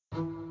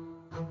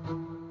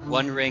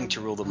One ring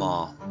to rule them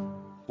all.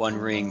 One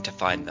ring to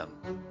find them.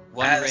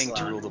 One ring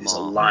to rule them is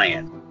all. a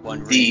lion.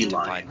 One The ring to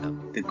lion. find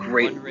them. The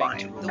great One ring lion.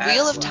 to rule The them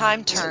wheel all. of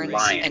time Aslan is a turns,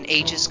 lion. and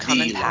ages come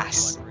The and lion.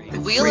 pass. The The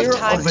wheel of great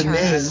time Fear of a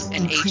turns,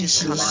 name and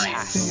ages come and increases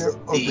pass. fear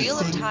of The the wheel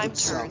of thing time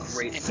itself. turns,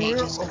 and Fear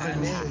ages of come a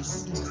and name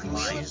pass.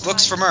 increases.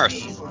 Books from Earth,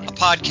 a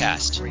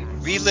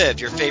podcast. Relive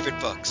your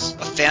favorite books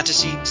of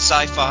fantasy,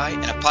 sci-fi,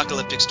 and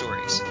apocalyptic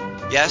stories.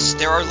 Yes,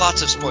 there are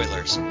lots of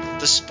spoilers.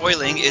 The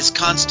spoiling is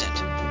constant.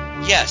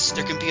 Yes,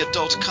 there can be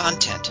adult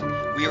content.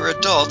 We are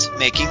adults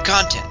making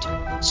content.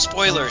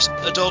 Spoilers,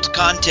 adult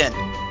content.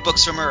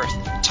 Books from Earth.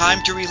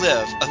 Time to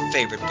relive a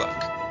favorite book.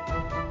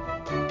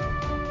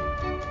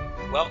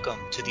 Welcome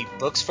to the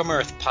Books from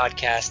Earth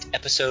podcast,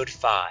 episode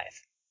 5,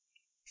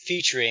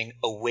 featuring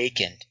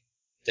Awakened,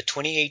 the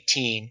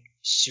 2018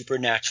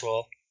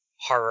 supernatural,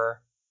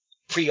 horror,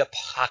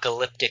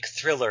 pre-apocalyptic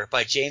thriller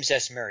by James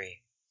S.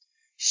 Murray.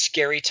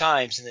 Scary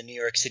times in the New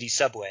York City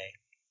subway.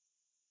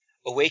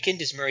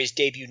 Awakened is Murray's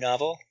debut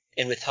novel,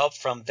 and with help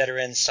from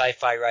veteran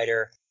sci-fi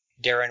writer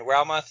Darren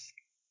Rowmuth,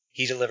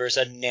 he delivers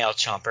a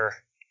nail-chomper.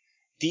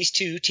 These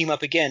two team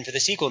up again for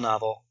the sequel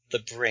novel, The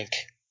Brink.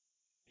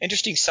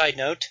 Interesting side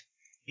note,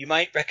 you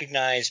might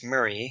recognize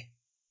Murray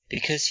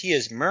because he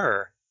is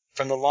Murr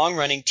from the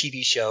long-running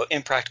TV show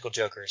Impractical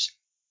Jokers,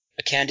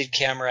 a candid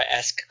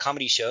camera-esque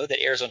comedy show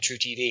that airs on True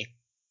TV.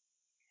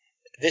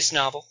 This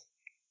novel,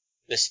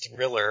 this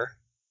thriller,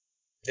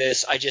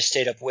 this I just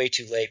stayed up way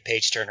too late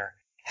page-turner,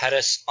 had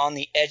us on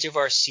the edge of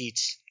our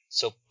seats,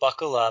 so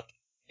buckle up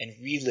and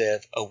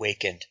relive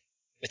Awakened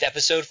with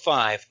episode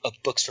 5 of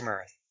Books from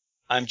Earth.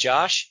 I'm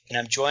Josh, and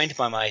I'm joined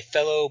by my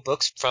fellow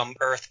Books from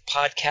Earth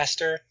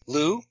podcaster,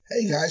 Lou.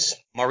 Hey guys.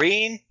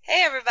 Maureen.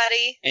 Hey,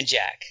 everybody. And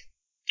Jack.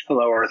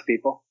 Hello, Earth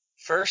people.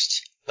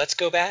 First, let's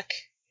go back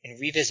and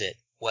revisit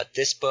what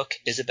this book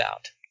is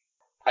about.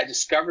 I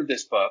discovered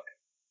this book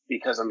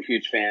because I'm a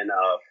huge fan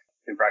of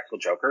Impractical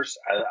Jokers.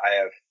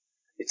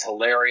 It's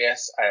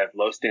hilarious. I have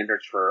low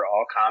standards for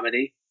all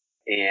comedy,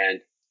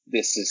 and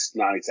this is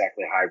not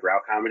exactly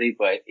highbrow comedy,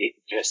 but it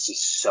just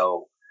is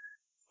so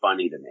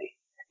funny to me.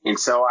 And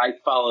so I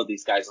followed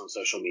these guys on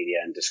social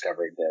media and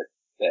discovered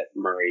that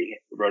Murray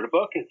wrote a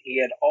book, and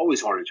he had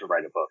always wanted to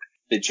write a book.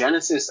 The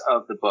genesis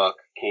of the book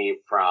came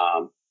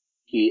from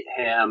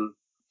him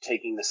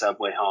taking the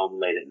subway home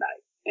late at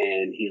night.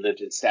 And he lived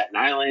in Staten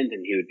Island,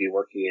 and he would be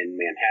working in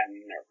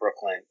Manhattan or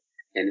Brooklyn,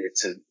 and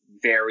it's a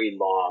very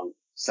long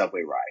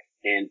subway ride.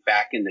 And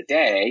back in the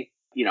day,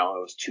 it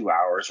was 2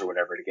 hours or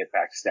whatever to get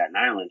back to Staten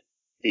Island.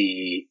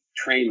 The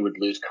train would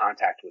lose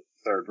contact with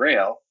the third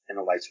rail, and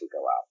the lights would go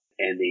out,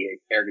 and the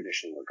air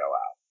conditioning would go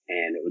out,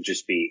 and it would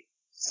just be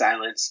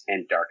silence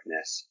and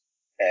darkness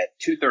at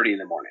 2:30 in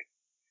the morning.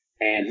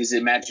 And his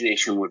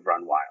imagination would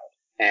run wild.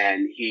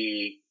 And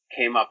he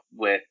came up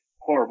with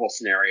horrible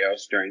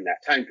scenarios during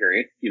that time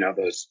period,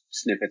 those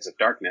snippets of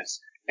darkness,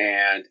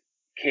 and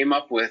came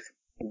up with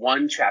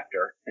one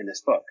chapter in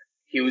this book.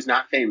 He was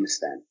not famous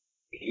then.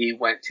 He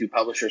went to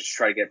publishers to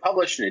try to get it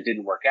published, and it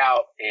didn't work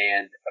out.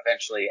 And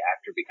eventually,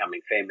 after becoming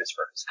famous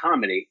for his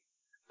comedy,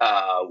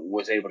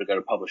 was able to go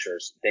to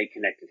publishers. They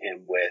connected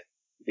him with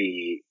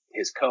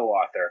his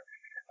co-author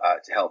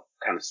to help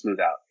kind of smooth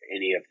out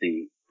any of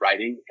the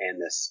writing and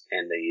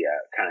the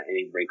kind of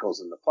any wrinkles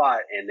in the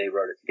plot, and they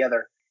wrote it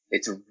together.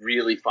 It's a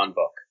really fun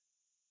book.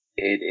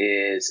 It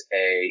is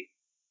a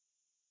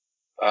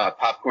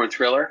popcorn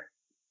thriller,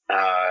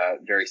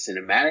 very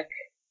cinematic,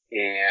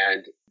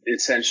 and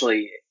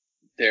essentially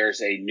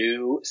there's a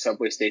new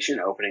subway station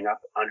opening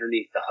up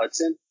underneath the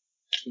Hudson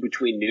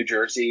between New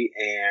Jersey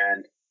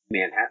and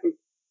Manhattan.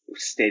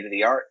 State of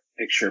the art.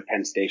 Picture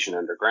Penn Station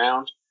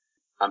underground.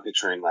 I'm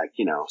picturing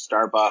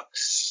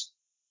Starbucks,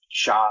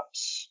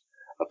 shops,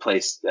 a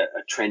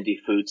trendy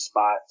food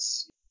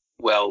spots,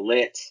 well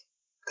lit,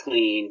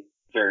 clean,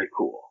 very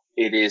cool.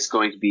 It is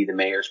going to be the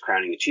mayor's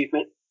crowning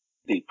achievement.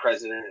 The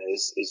president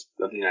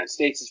of the United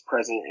States is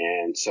present,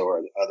 and so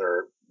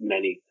are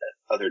many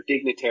other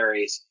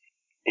dignitaries.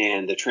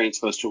 And the train's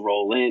supposed to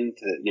roll in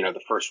to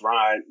the first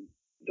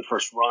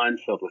run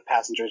filled with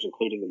passengers,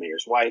 including the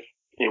mayor's wife.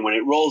 And when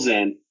it rolls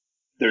in,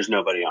 there's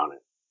nobody on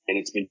it, and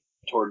it's been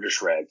torn to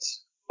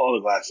shreds. All the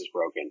glass is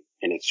broken,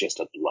 and it's just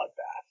a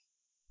bloodbath.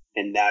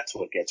 And that's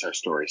what gets our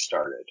story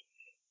started.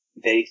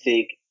 They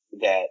think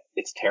that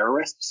it's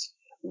terrorists.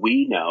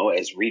 We know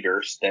as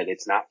readers that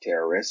it's not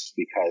terrorists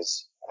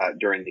because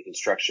during the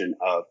construction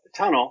of the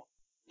tunnel,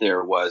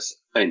 there was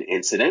an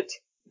incident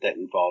that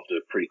involved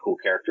a pretty cool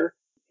character.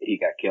 He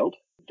got killed.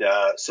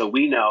 So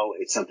we know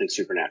it's something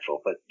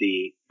supernatural, but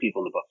the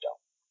people in the book don't.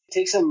 It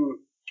takes them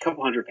a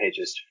couple hundred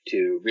pages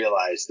to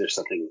realize there's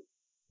something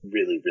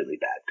really, really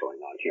bad going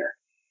on here.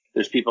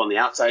 There's people on the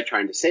outside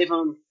trying to save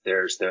him.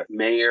 There's the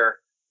mayor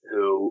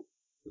who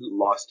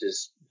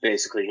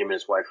basically him and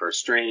his wife are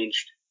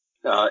estranged,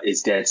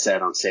 is dead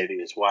set on saving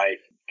his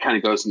wife, kind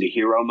of goes into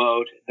hero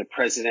mode. The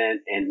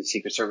president and the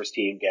Secret Service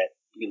team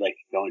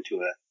go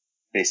into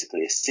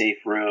basically a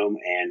safe room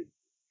and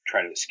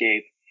try to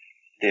escape.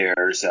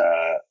 There's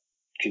a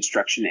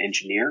construction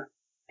engineer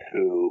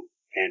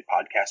and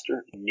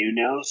podcaster,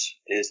 Nunos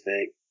is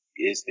the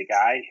is the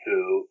guy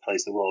who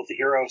plays the role of the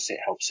hero,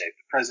 helps save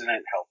the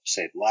president, helps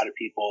save a lot of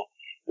people.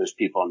 There's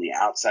people on the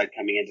outside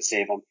coming in to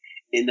save him.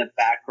 In the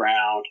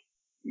background,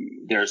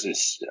 there's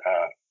this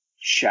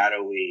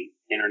shadowy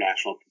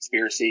international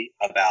conspiracy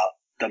about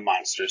the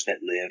monsters that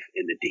live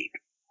in the deep.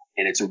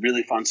 And it's a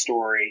really fun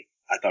story.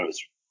 I thought it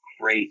was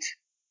great.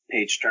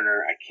 Page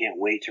turner. I can't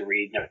wait to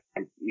read,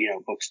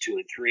 books 2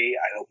 and 3.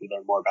 I hope we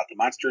learn more about the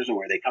monsters and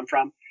where they come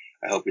from.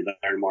 I hope we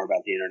learn more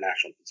about the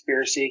international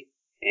conspiracy.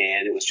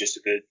 And it was just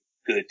a good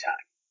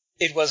time.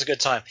 It was a good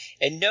time.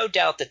 And no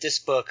doubt that this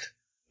book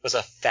was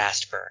a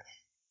fast burn.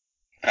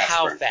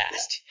 How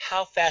fast? Yeah.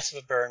 How fast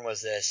of a burn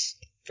was this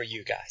for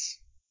you guys?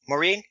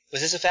 Maureen,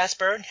 was this a fast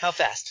burn? How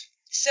fast?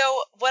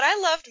 So what I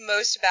loved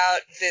most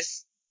about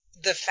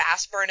the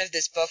fast burn of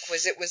this book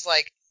was it was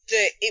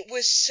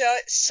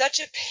such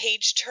a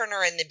page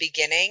turner in the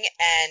beginning,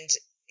 and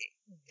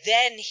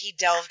then he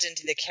delved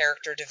into the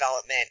character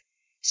development.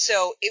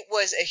 So it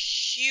was a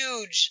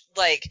huge,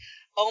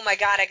 oh my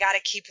God, I gotta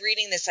keep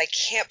reading this. I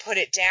can't put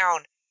it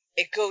down.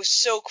 It goes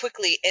so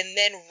quickly. And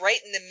then right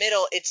in the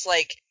middle, it's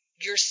like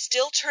you're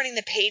still turning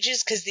the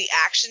pages because the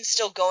action's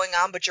still going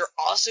on, but you're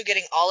also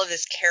getting all of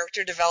this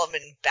character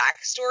development and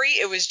backstory.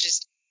 It was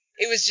just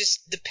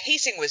the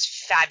pacing was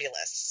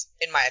fabulous,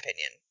 in my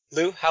opinion.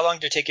 Lou, how long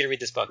did it take you to read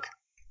this book?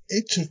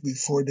 It took me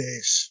 4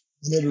 days,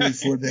 literally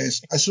 4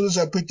 days. As soon as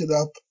I picked it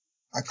up,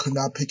 I could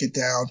not pick it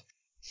down.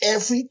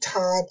 Every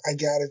time I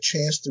got a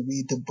chance to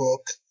read the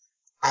book,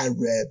 I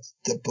read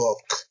the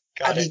book.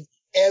 Got it.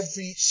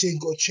 Every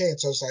single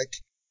chance. I was like,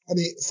 from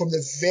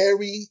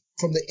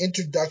the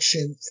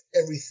introduction,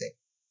 everything,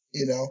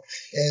 and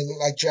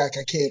like Jack,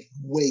 I can't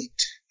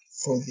wait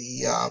for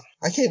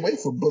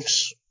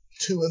books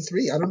 2 and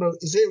 3. I don't know.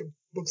 Is there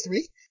book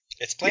 3?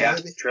 It's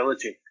planned. Yeah,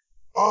 trilogy.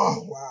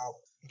 Oh, wow.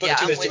 Book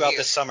 2 is due out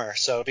this summer,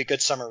 so it'll be a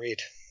good summer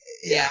read.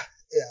 Yeah.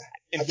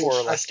 In 4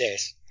 or less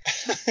days.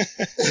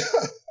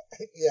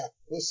 Yeah,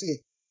 we'll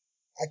see.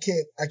 I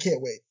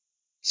can't wait.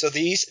 So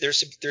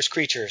there's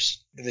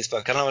creatures in this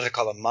book. I don't know what to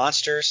call them,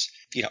 monsters,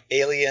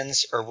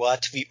 aliens or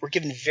what. We're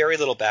given very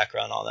little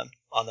background on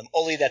them,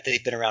 only that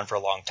they've been around for a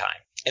long time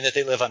and that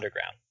they live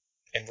underground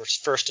and were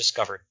first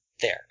discovered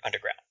there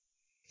underground,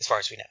 as far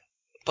as we know.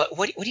 But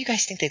what do you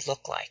guys think they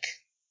look like?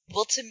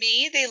 Well, to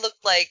me, they look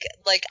like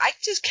I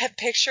just kept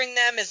picturing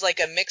them as like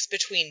a mix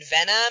between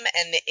Venom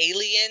and the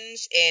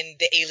aliens in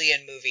the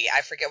Alien movie.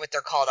 I forget what they're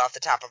called off the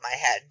top of my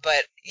head,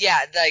 but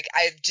yeah,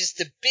 just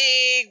the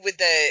big with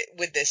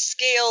the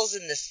scales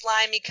and the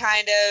slimy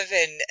kind of,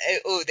 and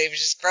they were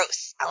just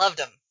gross. I loved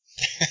them.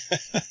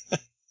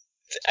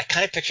 I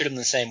kind of pictured them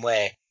the same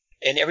way.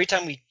 And every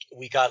time we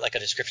got like a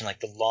description like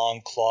the long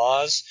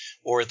claws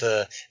or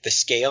the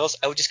scales,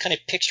 I would just kind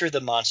of picture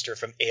the monster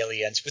from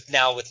Aliens with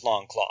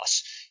long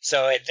claws.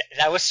 So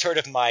that was sort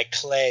of my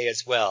clay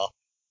as well.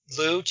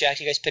 Lou, Jack,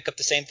 you guys pick up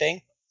the same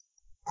thing?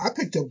 I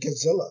picked up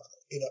Godzilla,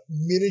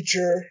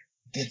 miniature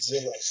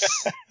Godzillas.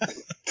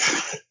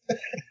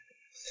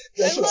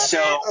 That's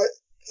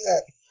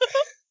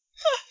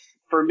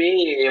For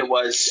me, it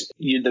was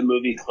the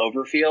movie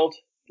Cloverfield,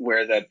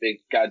 where the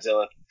big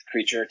Godzilla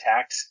creature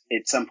attacks.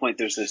 At some point,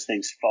 there's those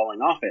things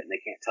falling off it, and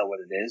they can't tell what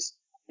it is.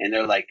 And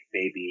they're like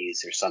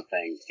babies or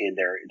something, and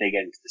they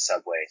get into the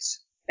subways.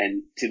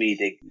 And to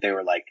me, they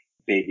were like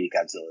baby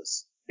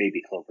Godzillas,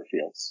 baby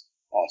Cloverfields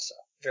also.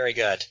 Very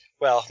good.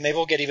 Well, maybe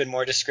we'll get even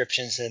more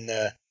descriptions in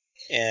the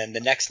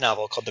next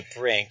novel called The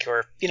Brink,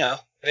 or,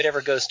 if it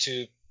ever goes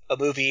to a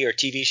movie or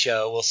TV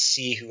show, we'll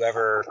see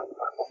whoever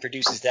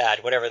produces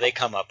that, whatever they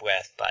come up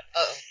with. But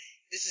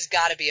this has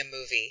got to be a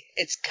movie.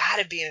 It's got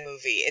to be a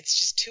movie. It's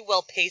just too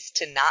well paced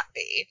to not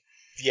be.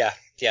 Yeah,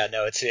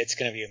 no, it's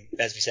going to be,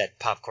 as we said,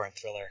 popcorn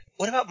thriller.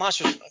 What about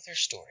monsters from other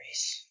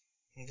stories?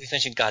 We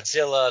mentioned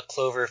Godzilla,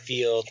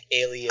 Cloverfield,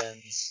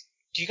 Aliens.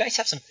 Do you guys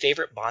have some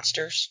favorite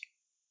monsters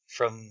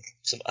from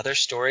some other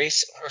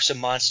stories, or some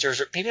monsters,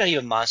 or maybe not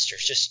even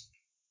monsters, just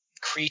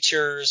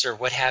creatures or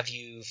what have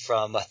you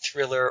from a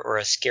thriller or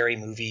a scary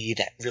movie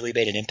that really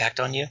made an impact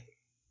on you?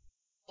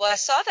 Well, I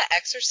saw The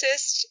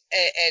Exorcist,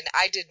 and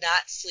I did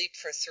not sleep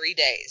for 3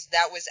 days.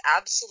 That was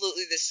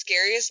absolutely the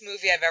scariest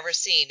movie I've ever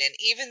seen. And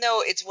even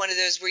though it's one of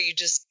those where you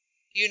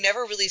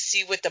never really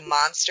see what the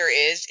monster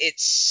is,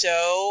 it's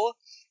so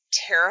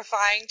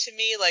terrifying to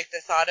me, like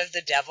the thought of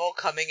the devil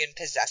coming and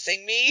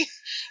possessing me.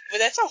 But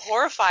that's a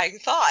horrifying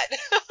thought.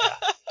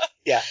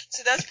 Yeah.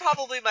 So that's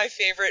probably my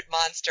favorite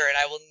monster, and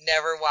I will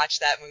never watch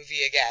that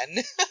movie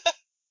again.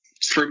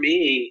 For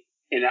me,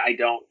 and I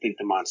don't think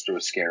the monster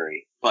was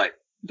scary, but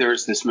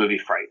there's this movie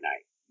Fright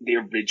Night, the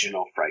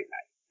original Fright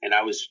Night. And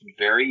I was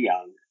very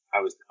young.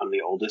 I'm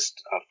the oldest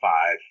of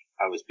 5.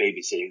 I was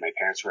babysitting. My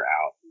parents were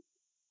out.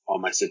 All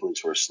my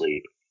siblings were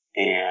asleep.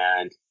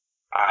 And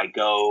I'm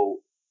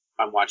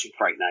watching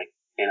Fright Night,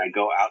 and I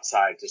go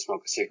outside to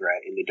smoke a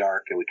cigarette in the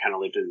dark, and we kind of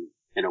lived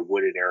in a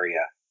wooded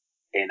area.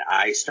 And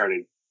I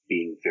started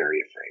being very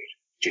afraid,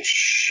 just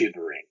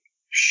shivering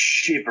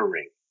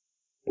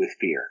with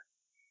fear.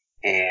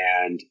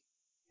 And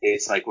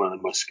it's like one of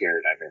the most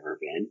scared I've ever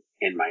been,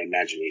 and my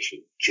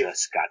imagination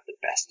just got the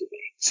best of me.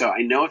 So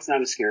I know it's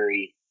not a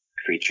scary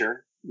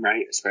creature,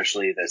 right?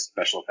 Especially the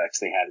special effects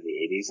they had in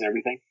the 80s and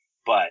everything.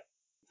 But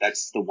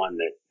that's the one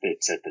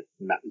that's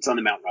it's on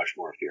the Mount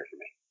Rushmore of fear for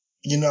me.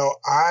 You know,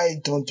 I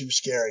don't do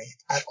scary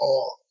at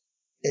all.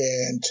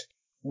 And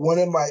one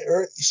of my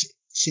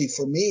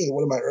for me,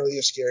 one of my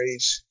earliest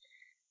scaries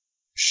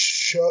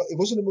show, it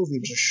wasn't a movie,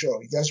 it was a show.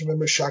 You guys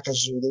remember Shaka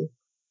Zulu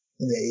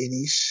in the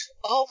 80s?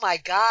 Oh my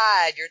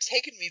God, you're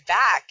taking me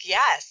back.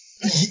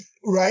 Yes.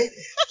 Right?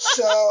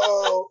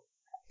 So,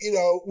 you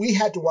know, we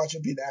had to watch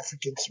it being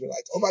Africans. We're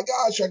like, oh my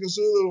God, Shaka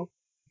Zulu.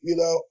 You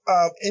know,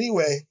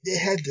 anyway, they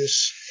had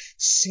this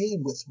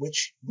scene with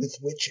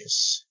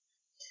witches.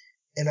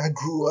 And I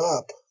grew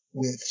up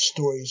with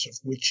stories of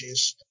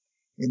witches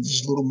and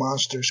these little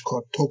monsters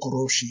called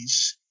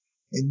tokoroshis.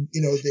 And,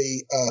 you know,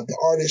 the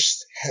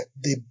artists,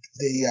 they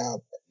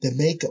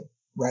make them,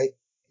 right?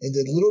 And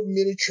the little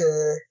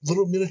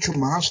miniature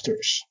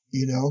monsters,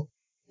 you know?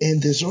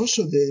 And there's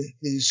also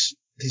these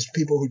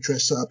people who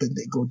dress up and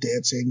they go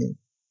dancing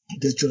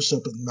and they dress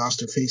up in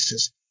monster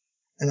faces.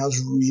 And I was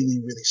really,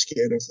 really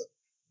scared of them.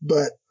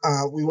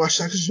 But, we watched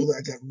Shaka Zulu.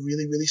 I got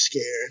really, really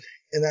scared.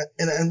 And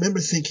I remember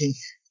thinking,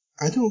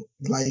 I don't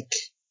like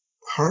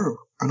horror.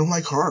 I don't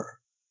like horror.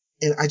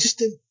 And I just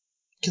didn't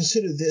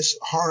consider this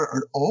horror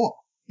at all,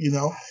 you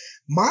know?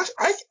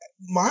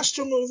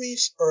 Monster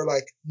movies are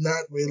like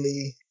not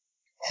really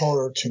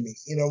horror to me.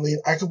 You know what I mean?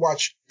 I could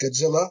watch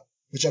Godzilla,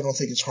 which I don't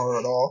think is horror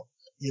at all,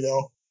 you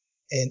know?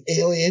 And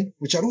Alien,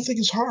 which I don't think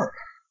is horror.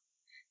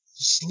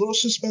 It's a little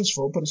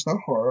suspenseful, but it's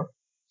not horror.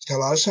 It's got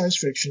a lot of science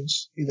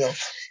fictions, you know?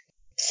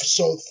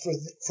 So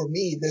for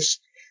me, this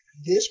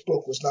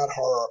book was not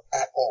horror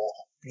at all,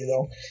 you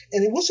know?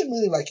 And it wasn't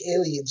really like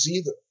Aliens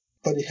either,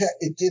 but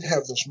it did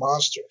have those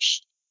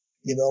monsters,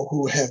 you know,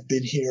 who have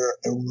been here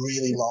a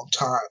really long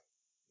time.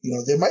 You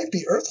know, there might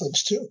be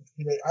Earthlings too.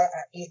 You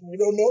know, we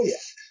don't know yet.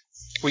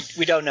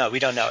 We don't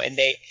know, and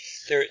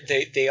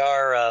they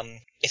are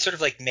it's sort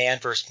of like man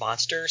versus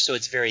monster, so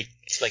it's very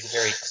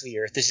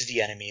clear. This is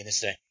the enemy, and this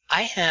is the.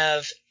 I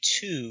have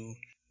two,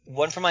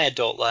 one from my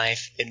adult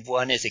life and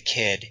one as a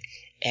kid,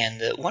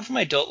 and the one from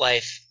my adult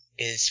life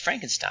is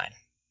Frankenstein.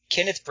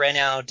 Kenneth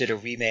Branagh did a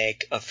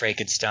remake of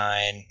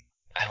Frankenstein,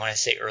 I want to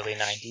say early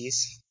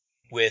 90s,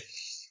 with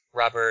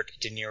Robert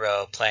De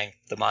Niro playing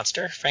the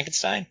monster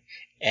Frankenstein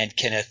and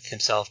Kenneth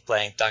himself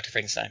playing Dr.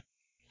 Frankenstein.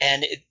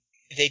 And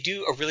they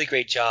do a really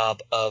great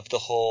job of the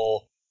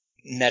whole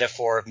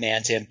metaphor of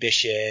man's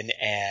ambition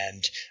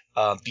and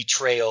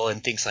betrayal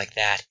and things like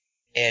that.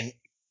 And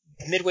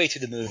midway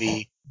through the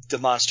movie, the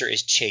monster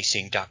is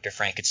chasing Dr.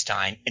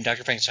 Frankenstein, and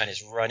Dr. Frankenstein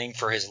is running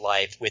for his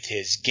life with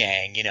his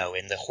gang, you know,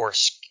 in the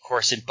horse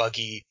and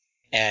buggy,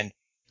 and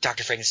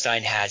Dr.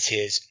 Frankenstein has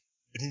his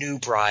new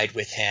bride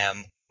with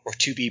him, or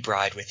to-be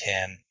bride with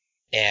him,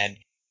 and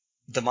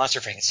the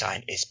monster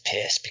Frankenstein is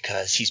pissed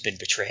because he's been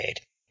betrayed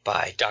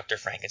by Dr.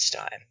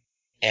 Frankenstein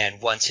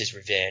and wants his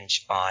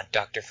revenge on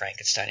Dr.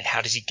 Frankenstein. And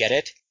how does he get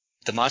it?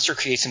 The monster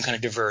creates some kind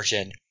of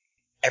diversion.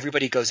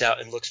 Everybody goes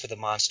out and looks for the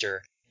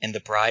monster, and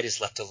the bride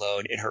is left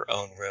alone in her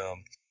own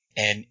room.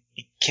 And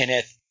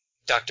Kenneth,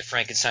 Dr.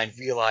 Frankenstein,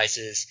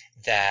 realizes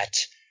that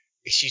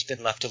she's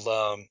been left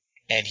alone,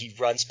 and he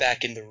runs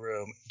back in the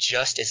room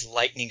just as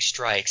lightning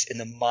strikes, and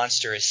the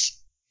monster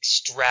is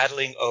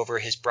straddling over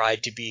his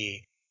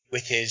bride-to-be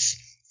with his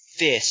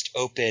fist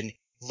open,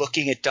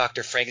 looking at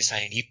Dr.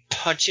 Frankenstein, and he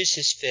punches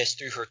his fist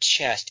through her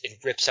chest and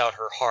rips out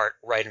her heart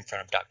right in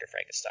front of Dr.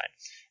 Frankenstein.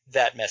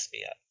 That messed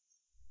me up.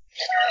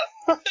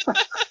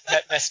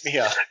 That messed me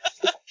up.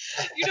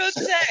 You don't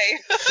say.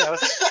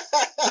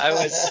 I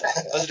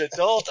was an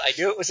adult. I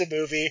knew it was a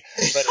movie,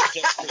 but it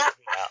just freaked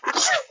me out.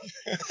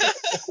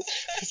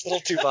 It's a little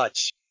too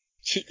much.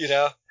 You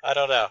know? I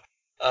don't know.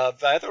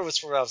 But I thought it was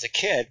from when I was a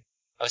kid.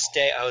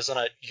 I was on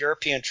a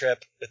European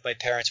trip with my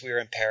parents. We were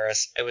in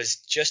Paris. I was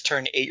just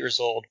turned 8 years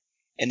old,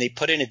 and they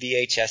put in a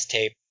VHS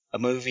tape a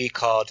movie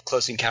called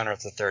Close Encounter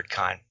of the Third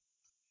Kind.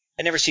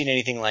 I'd never seen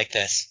anything like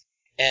this.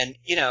 And,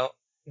 you know,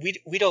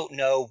 we don't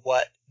know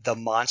what the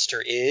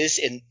monster is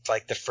in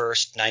like the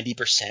first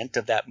 90%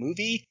 of that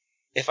movie,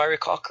 if I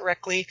recall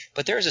correctly.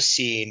 But there's a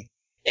scene,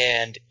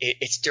 and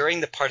it's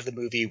during the part of the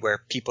movie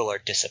where people are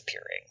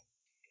disappearing.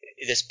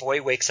 This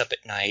boy wakes up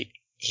at night.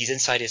 He's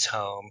inside his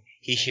home.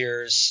 He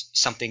hears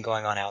something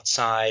going on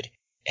outside,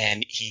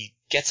 and he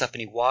gets up and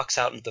he walks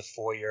out into the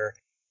foyer,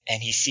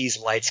 and he sees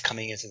lights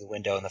coming into the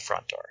window in the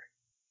front door.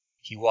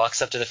 He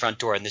walks up to the front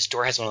door, and this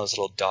door has one of those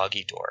little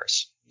doggy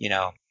doors, you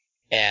know,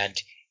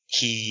 and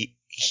he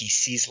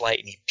sees light,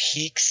 and he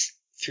peeks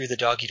through the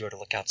doggy door to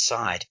look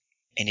outside,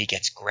 and he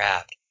gets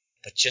grabbed.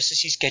 But just as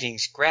he's getting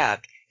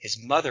grabbed,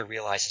 his mother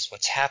realizes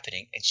what's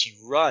happening, and she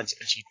runs,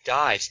 and she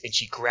dives, and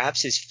she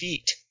grabs his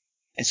feet.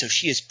 And so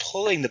she is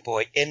pulling the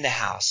boy in the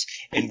house,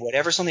 and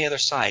whatever's on the other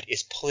side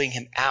is pulling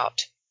him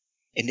out.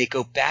 And they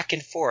go back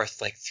and forth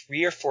like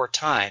 3 or 4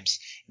 times,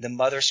 the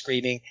mother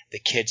screaming, the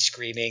kid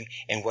screaming,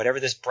 and whatever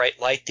this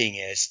bright light thing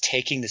is,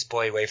 taking this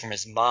boy away from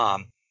his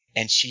mom,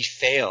 and she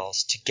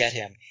fails to get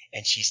him,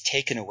 and she's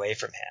taken away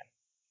from him.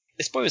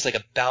 This boy was like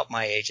about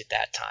my age at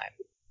that time.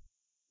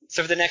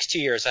 So for the next 2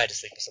 years, I had to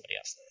sleep with somebody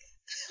else.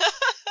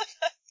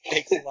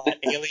 Thanks a lot.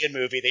 Alien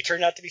movie. They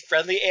turned out to be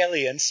friendly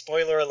aliens.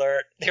 Spoiler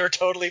alert. They were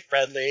totally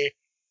friendly.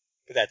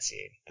 But that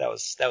scene, that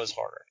was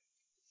horror.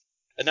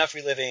 Enough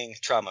reliving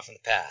trauma from the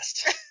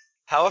past.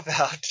 How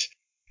about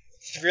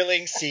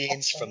thrilling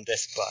scenes from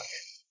this book?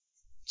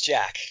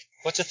 Jack,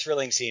 what's a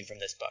thrilling scene from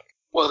this book?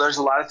 Well, there's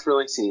a lot of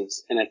thrilling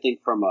scenes, and I think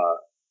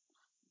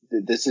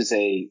this is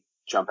a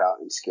jump out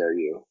and scare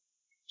you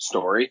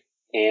story.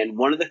 And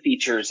one of the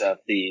features of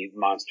the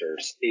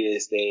monsters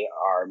is they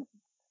are,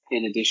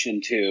 in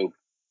addition to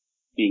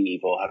being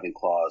evil, having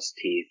claws,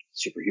 teeth,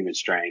 superhuman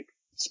strength,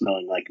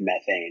 smelling like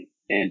methane,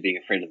 and being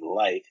afraid of the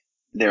light,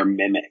 they're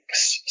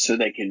mimics. So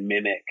they can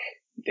mimic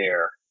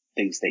their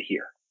things they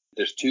hear.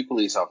 There's two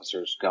police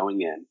officers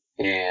going in,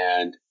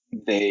 and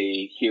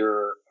they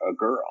hear a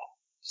girl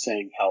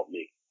saying, "Help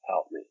me,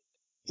 help me."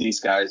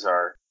 These guys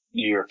are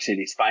New York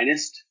City's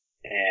finest,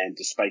 and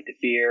despite the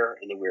fear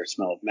and the weird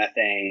smell of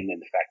methane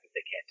and the fact that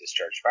they can't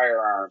discharge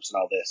firearms and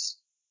all this,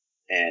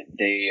 and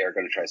they are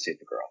going to try to save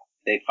the girl.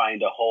 They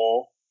find a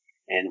hole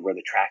and where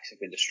the tracks have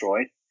been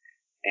destroyed,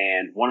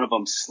 and one of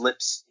them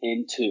slips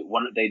into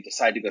they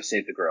decide to go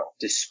save the girl,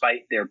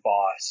 despite their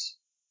boss,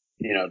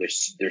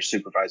 their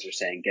supervisor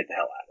saying, "Get the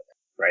hell out of it,"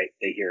 right?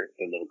 They hear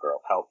the little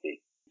girl, "Help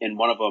me." And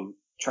one of them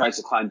tries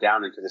to climb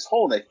down into this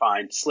hole they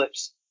find,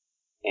 slips,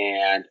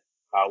 and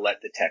I'll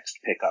let the text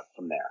pick up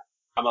from there.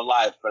 "I'm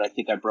alive, but I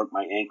think I broke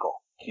my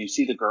ankle. Can you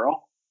see the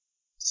girl?"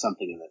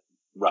 Something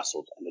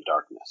rustled in the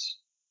darkness.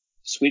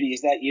 "Sweetie,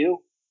 is that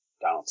you?"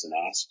 Donaldson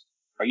asked.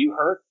 "Are you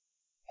hurt?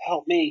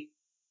 Help me."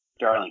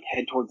 "Darling,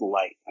 head toward the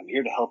light. I'm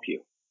here to help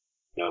you."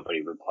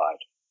 Nobody replied.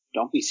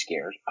 "Don't be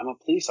scared. I'm a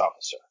police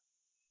officer."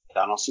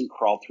 Donaldson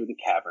crawled through the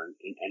cavern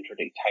and entered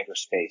a tighter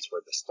space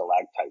where the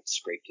stalactites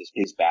scraped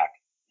his back.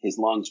 His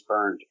lungs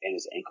burned and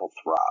his ankle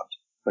throbbed,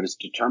 but his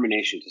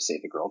determination to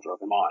save the girl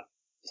drove him on.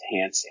 His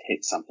hands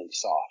hit something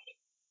soft,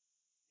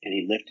 and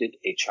he lifted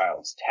a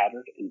child's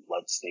tattered and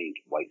blood-stained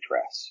white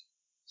dress.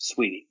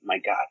 "Sweetie, my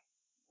God,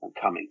 I'm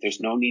coming. There's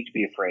no need to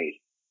be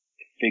afraid."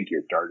 A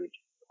figure darted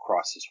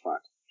across his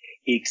front.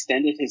 He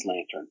extended his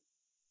lantern,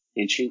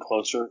 inching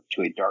closer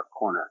to a dark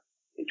corner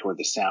and toward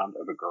the sound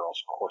of a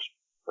girl's coarse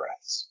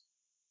breaths.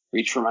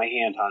 "Reach for my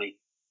hand, honey."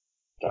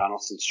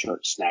 Donaldson's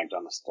shirt snagged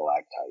on the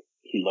stalactite.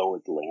 He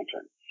lowered the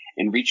lantern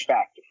and reached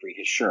back to free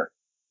his shirt.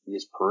 In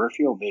his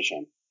peripheral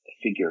vision, the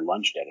figure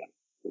lunged at him.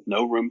 With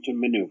no room to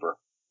maneuver,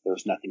 there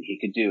was nothing he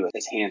could do.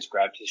 His hands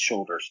grabbed his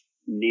shoulders,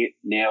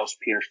 nails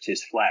pierced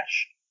his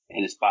flesh,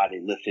 and his body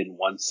lifted in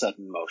one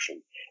sudden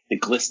motion. The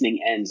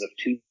glistening ends of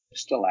two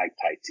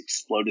stalactites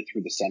exploded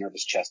through the center of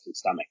his chest and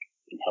stomach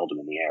and held him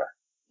in the air.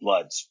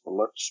 Blood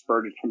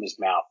spurted from his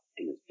mouth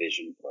and his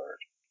vision blurred.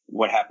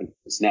 What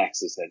happens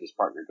next is that his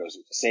partner goes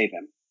in to save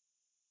him,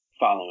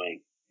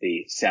 following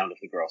the sound of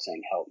the girl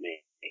saying, "Help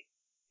me,"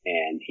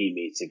 and he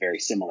meets a very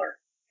similar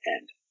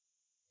end.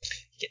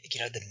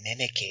 The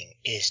mimicking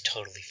is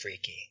totally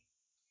freaky.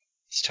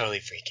 It's totally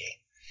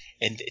freaky.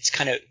 And it's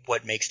kind of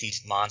what makes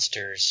these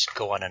monsters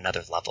go on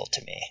another level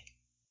to me.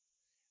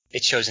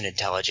 It shows an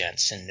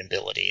intelligence and an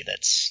ability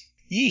that's...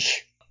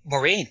 Yeesh.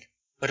 Maureen,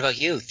 what about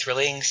you?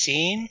 Thrilling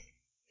scene?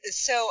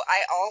 So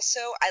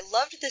I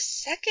loved the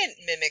second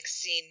mimic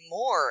scene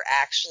more,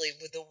 actually,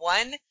 with the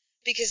one,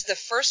 because the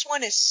first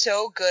one is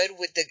so good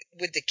with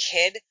the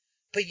kid,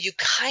 but you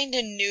kind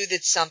of knew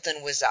that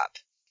something was up.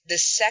 The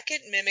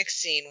second mimic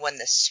scene, when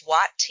the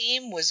SWAT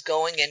team was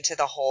going into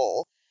the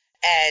hole,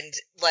 and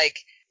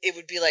it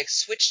would be like,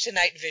 "Switch to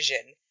night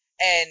vision,"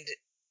 and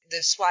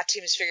the SWAT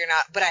team is figuring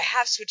out, "But I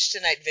have switched to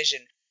night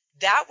vision."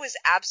 That was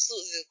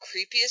absolutely the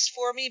creepiest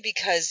for me,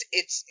 because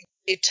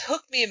it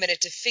took me a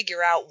minute to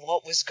figure out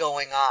what was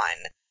going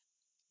on.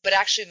 But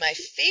actually, my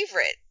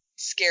favorite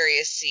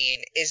scariest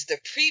scene is the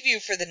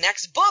preview for the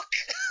next book.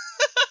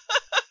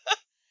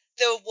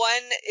 The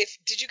one,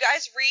 did you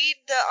guys read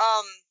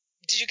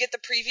did you get the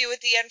preview at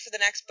the end for the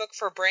next book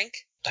for Brink?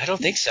 I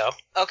don't think so.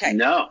 Okay.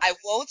 No. I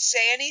won't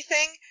say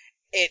anything.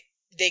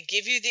 They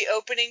give you the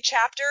opening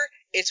chapter.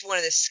 It's one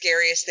of the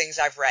scariest things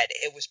I've read.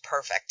 It was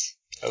perfect.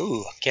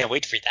 Oh, can't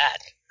wait for that.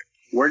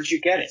 Where'd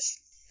you get it?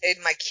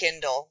 In my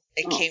Kindle.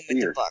 It came with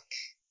weird. the book.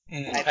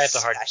 I had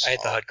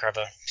the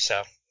hardcover,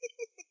 so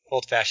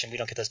old fashioned. We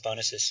don't get those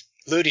bonuses.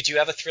 Lou, did you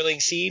have a thrilling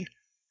scene?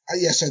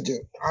 Yes, I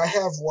do. I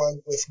have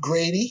one with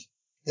Grady.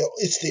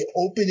 It's the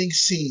opening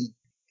scene.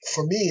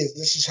 For me,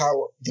 this is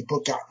how the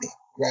book got me,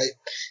 right?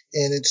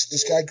 And it's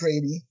this guy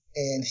Grady,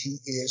 and he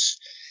is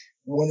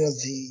one of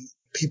the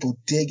people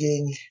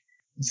digging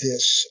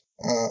this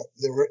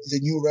the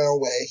new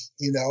railway.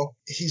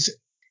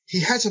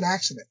 He has an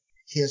accident.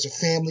 He has a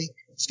family.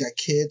 He's got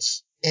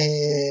kids,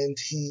 and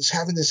he's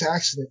having this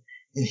accident,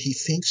 and he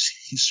thinks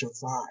he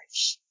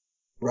survives,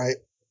 right?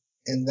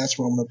 And that's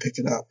where I'm going to pick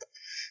it up.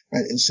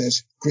 Right? It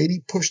says,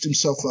 Grady pushed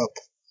himself up,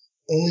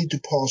 only to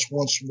pause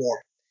once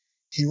more.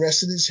 He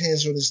rested his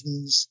hands on his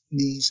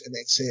knees and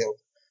exhaled,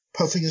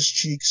 puffing his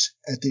cheeks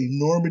at the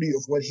enormity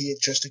of what he had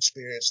just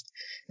experienced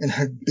and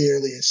had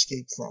barely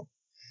escaped from.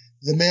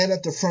 The man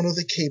at the front of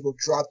the cable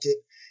dropped it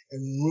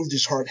and removed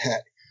his hard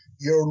hat.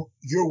 You're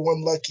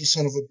one lucky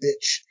son of a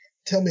bitch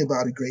Tell me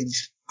about it,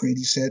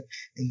 Grady said,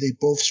 and they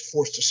both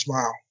forced a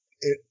smile.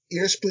 An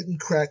ear-splitting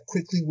crack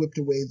quickly whipped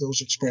away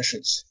those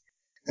expressions.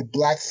 A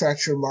black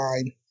fracture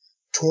line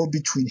tore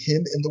between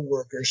him and the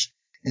workers,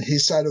 and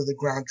his side of the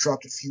ground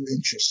dropped a few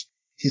inches.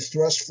 He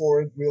thrust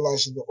forward,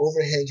 realizing the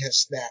overhang had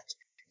snapped,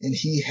 and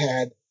he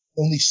had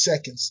only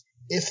seconds,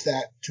 if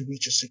that, to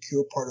reach a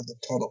secure part of the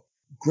tunnel.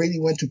 Grady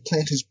went to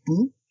plant his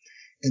boot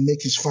and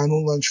make his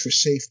final lunge for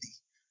safety,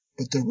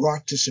 but the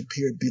rock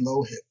disappeared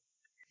below him.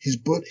 His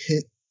boot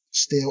hit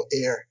stale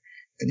air,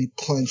 and he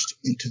plunged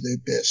into the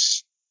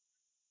abyss.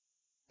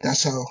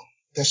 That's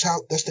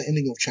the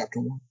ending of chapter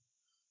 1.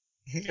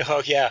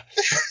 Oh, yeah.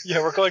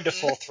 Yeah, we're going to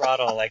full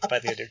throttle, like, by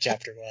the end of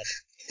chapter 1.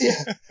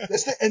 Yeah,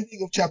 that's the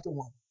ending of chapter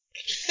 1.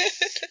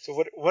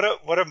 So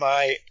one of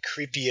my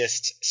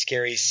creepiest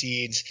scary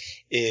scenes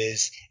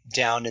is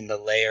down in the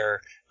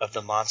lair of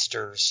the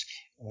monsters,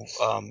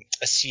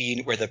 a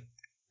scene where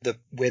the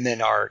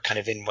women are kind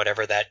of in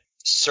whatever that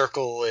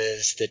circle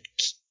is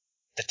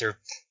that they're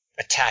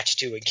attached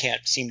to and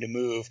can't seem to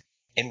move,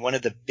 and one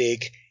of the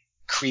big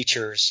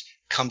creatures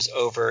comes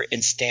over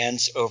and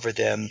stands over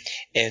them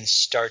and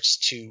starts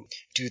to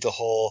do the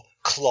whole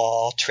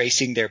claw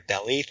tracing their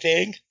belly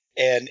thing,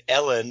 and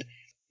Ellen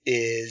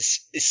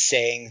is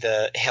saying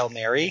the Hail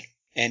Mary,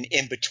 and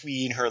in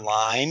between her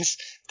lines,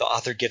 the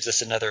author gives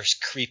us another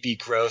creepy,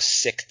 gross,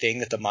 sick thing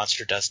that the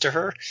monster does to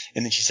her,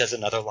 and then she says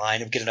another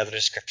line, and we get another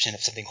description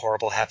of something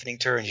horrible happening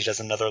to her, and she does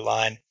another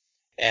line,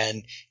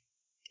 and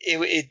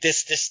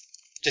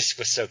this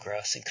was so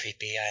gross and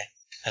creepy.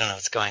 I don't know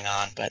what's going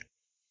on, but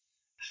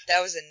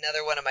that was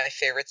another one of my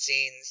favorite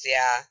scenes.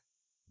 Yeah.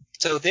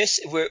 So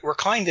we're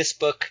calling this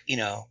book,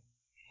 a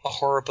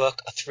horror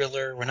book, a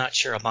thriller. We're not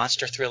sure, a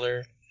monster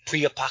thriller.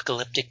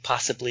 Pre-apocalyptic,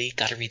 possibly.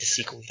 Got to read the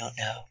sequel. We don't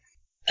know.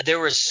 There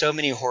were so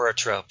many horror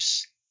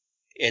tropes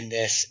in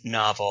this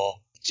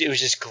novel. It was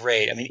just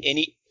great. I mean,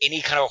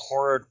 any kind of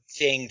horror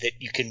thing that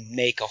you can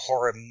make a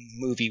horror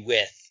movie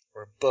with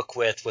or book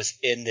with was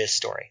in this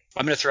story.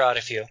 I'm going to throw out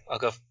a few. I'll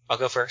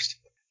go first.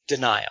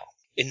 Denial.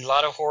 In a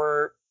lot of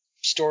horror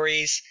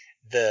stories,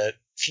 the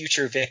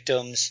future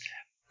victims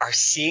are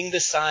seeing the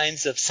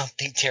signs of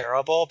something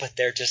terrible, but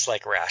they're just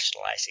like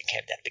rationalizing,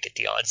 can't that big a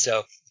deal. And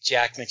so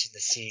Jack mentioned the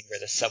scene where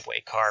the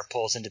subway car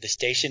pulls into the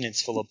station and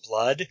it's full of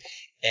blood.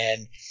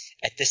 And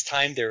at this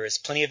time, there is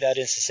plenty of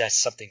evidence that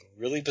something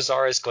really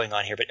bizarre is going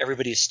on here, but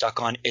everybody is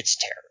stuck on it's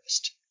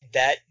terrorist.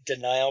 That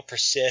denial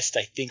persists,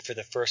 I think, for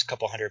the first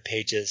couple hundred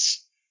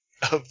pages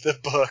of the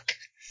book.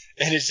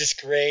 And it's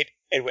just great.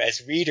 And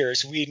as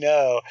readers, we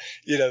know,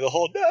 the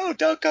whole, no,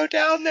 don't go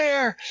down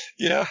there.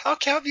 How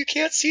come you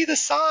can't see the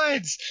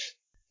signs?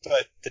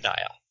 But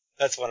denial.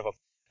 That's one of them.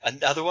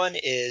 Another one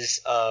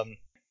is a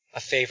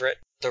favorite,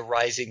 the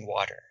rising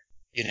water.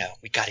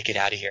 We got to get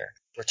out of here.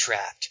 We're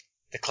trapped.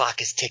 The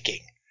clock is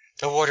ticking.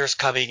 The water's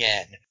coming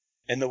in.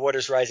 And the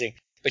water's rising.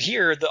 But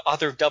here, the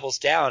author doubles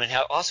down and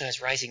also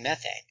has rising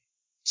methane.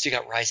 So you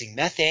got rising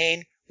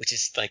methane, which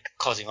is like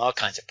causing all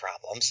kinds of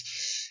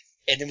problems.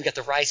 And then we got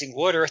the rising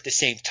water at the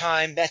same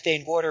time.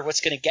 Methane, water,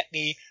 what's going to get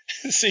me?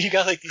 So you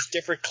got like these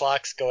different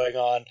clocks going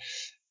on.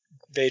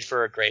 Made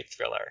for a great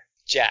thriller.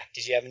 Jack,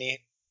 did you have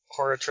any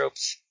horror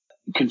tropes?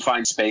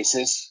 Confined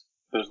spaces.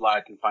 There's a lot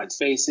of confined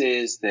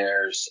spaces.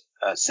 There's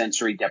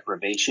sensory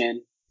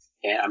deprivation.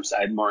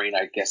 And Maureen,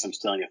 I guess I'm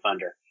stealing a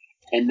thunder.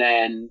 And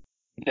then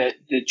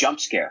the jump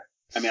scare.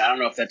 I mean, I don't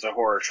know if that's a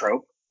horror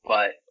trope,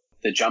 but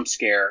the jump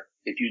scare,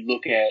 if you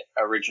look at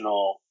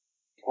original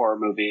horror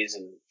movies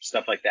and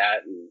stuff like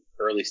that and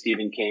early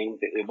Stephen King,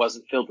 it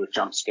wasn't filled with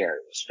jump scare.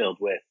 It was filled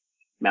with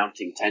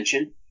mounting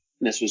tension.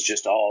 And this was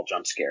just all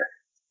jump scare.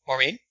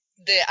 Maureen?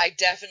 I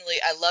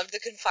loved the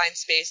confined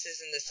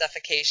spaces and the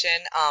suffocation.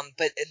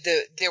 But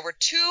there were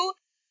two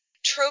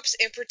tropes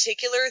in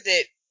particular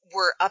that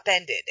were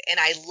upended, and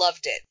I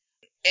loved it.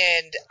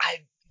 And I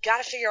got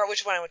to figure out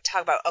which one I would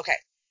talk about. Okay.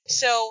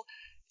 So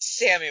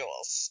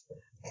Samuels.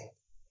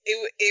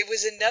 It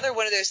was another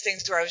one of those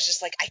things where I was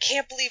just like, I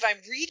can't believe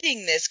I'm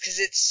reading this because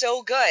it's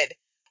so good.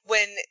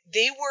 When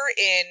they were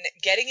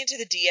getting into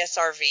the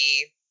DSRV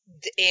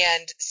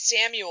and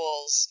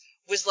Samuels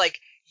was like,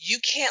 you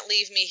can't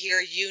leave me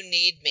here, you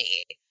need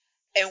me.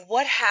 And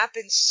what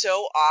happens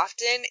so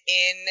often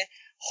in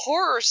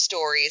horror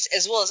stories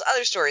as well as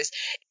other stories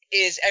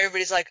is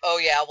everybody's like, oh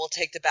yeah, we'll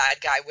take the bad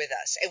guy with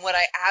us. And what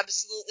I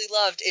absolutely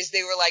loved is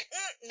they were like,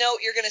 no,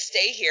 you're going to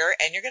stay here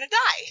and you're going to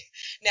die.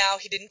 Now,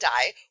 he didn't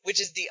die,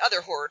 which is the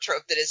other horror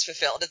trope that is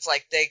fulfilled. It's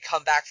like they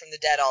come back from the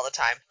dead all the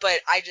time.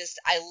 But I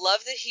love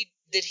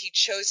that he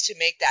chose to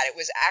make that. It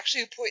was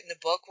actually a point in the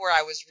book where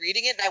I was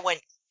reading it and I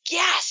went,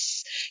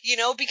 yes,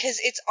 because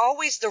it's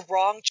always the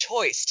wrong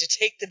choice to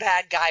take the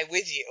bad guy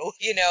with you,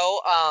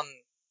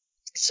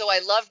 So I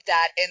loved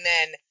that. And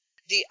then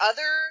the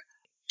other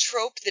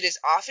trope that is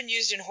often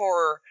used in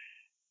horror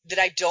that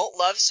I don't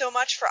love so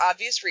much for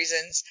obvious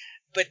reasons,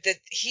 but that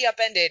he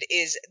upended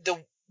is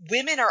the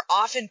women are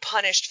often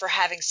punished for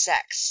having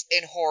sex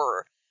in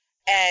horror.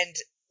 And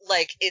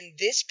like in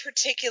this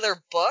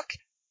particular book,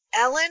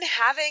 Ellen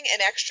having an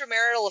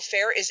extramarital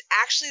affair is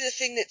actually the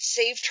thing that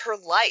saved her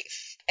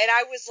life. And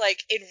I was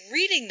like, in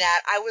reading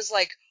that, I was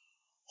like,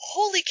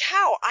 holy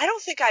cow, I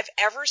don't think I've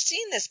ever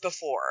seen this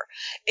before.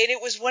 And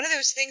it was one of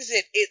those things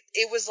that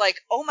it was like,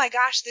 oh my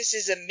gosh, this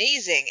is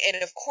amazing.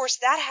 And of course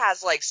that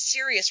has like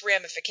serious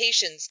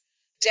ramifications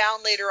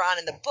down later on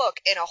in the book,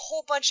 and a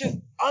whole bunch of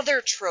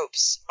other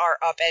tropes are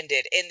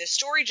upended, and the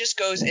story just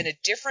goes in a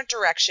different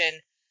direction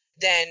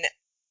than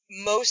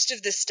most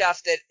of the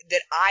stuff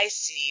that I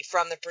see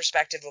from the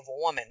perspective of a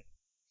woman.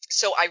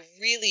 So I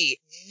really,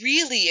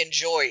 really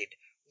enjoyed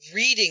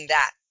reading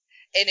that.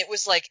 And it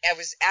was like,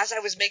 as I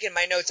was making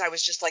my notes, I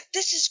was just like,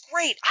 this is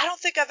great. I don't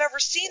think I've ever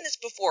seen this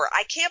before.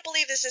 I can't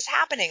believe this is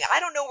happening. I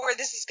don't know where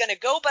this is going to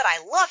go, but I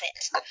love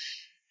it.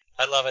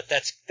 I love it.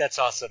 That's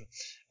awesome.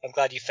 I'm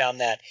glad you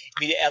found that. I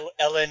mean,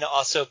 Ellen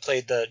also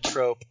played the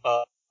trope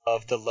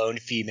of the lone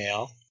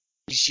female.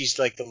 She's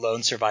like the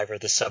lone survivor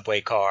of the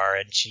subway car,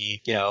 and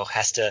she,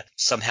 has to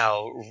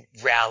somehow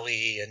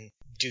rally and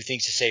do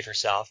things to save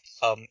herself.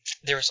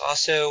 There was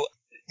also,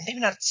 maybe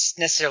not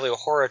necessarily a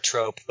horror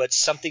trope, but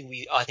something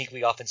I think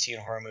we often see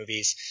in horror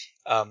movies,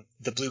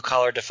 the blue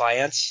collar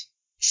defiance.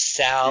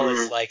 Sal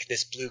is like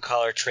this blue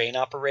collar train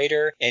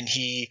operator, and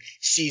he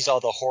sees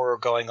all the horror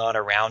going on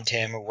around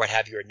him or what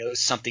have you, or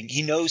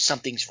he knows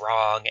something's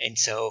wrong, and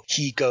so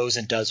he goes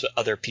and does what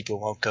other people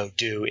won't go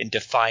do in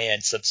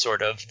defiance of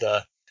sort of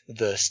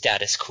the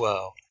status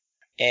quo.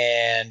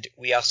 And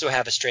we also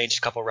have a strange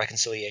couple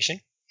reconciliation.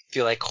 I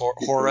feel like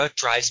horror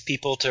drives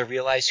people to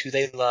realize who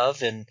they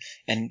love and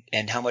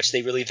how much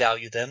they really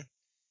value them.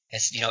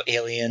 As,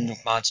 alien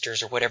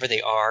monsters or whatever they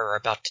are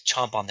about to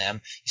chomp on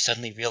them, you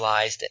suddenly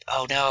realize that,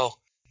 oh no,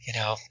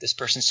 this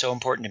person's so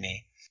important to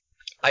me.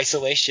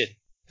 Isolation.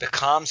 The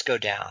comms go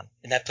down,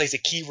 and that plays a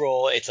key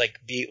role. It's like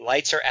the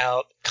lights are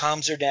out,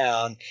 comms are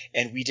down,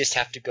 and we just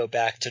have to go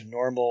back to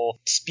normal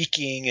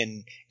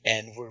speaking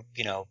and we're,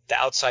 the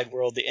outside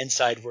world, the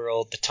inside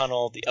world, the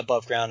tunnel, the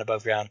above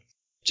ground.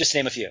 Just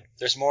name a few.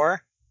 There's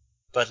more,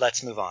 but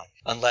let's move on.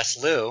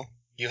 Unless, Lou,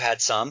 you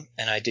had some,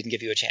 and I didn't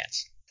give you a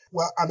chance.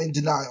 Well, I'm in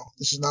denial.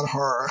 This is not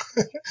horror.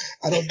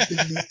 I don't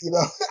believe,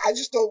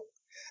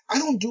 I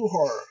don't do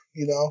horror,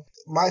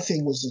 My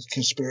thing was the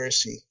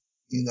conspiracy,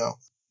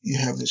 You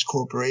have this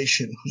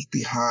corporation who's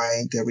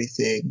behind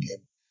everything,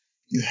 and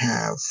you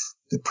have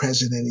the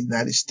president of the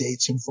United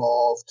States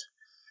involved,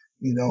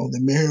 the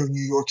mayor of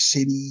New York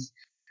City,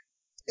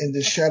 and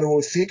the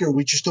shadowy figure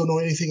we just don't know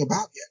anything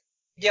about yet.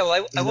 Yeah,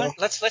 well,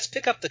 let's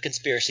pick up the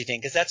conspiracy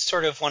thing, because that's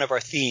sort of one of our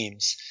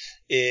themes,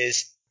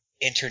 is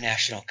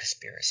international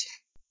conspiracy.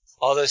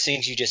 All those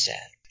things you just said.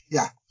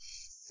 Yeah.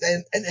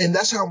 And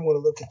that's how I'm going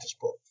to look at this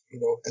book,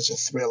 as a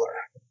thriller.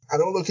 I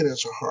don't look at it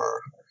as a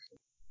horror.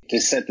 To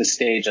set the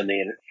stage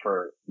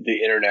for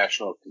the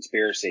international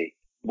conspiracy,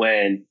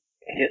 when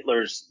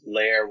Hitler's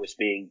lair was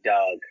being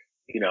dug,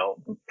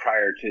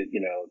 prior to,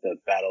 the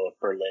Battle of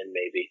Berlin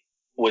maybe,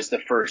 was the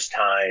first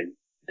time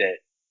that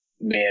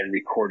man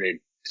recorded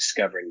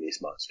discovering these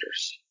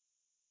monsters,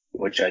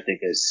 which I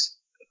think is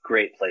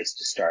great place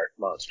to start.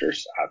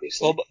 Monsters,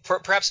 obviously. Well,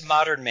 perhaps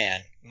modern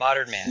man.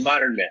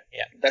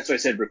 Yeah. That's why I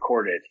said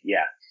recorded.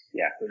 Yeah.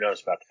 Who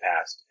knows about the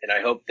past? And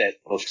I hope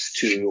that books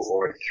 2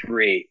 or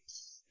 3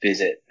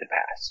 visit the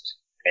past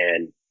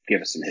and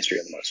give us some history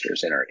of the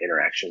monsters and our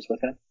interactions with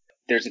them.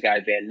 There's a guy,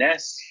 Van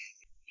Ness.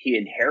 He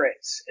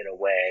inherits, in a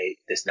way,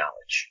 this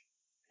knowledge.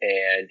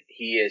 And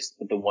he is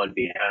the one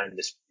behind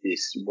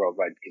this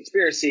worldwide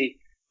conspiracy,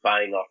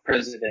 buying off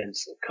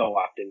presidents and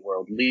co-opting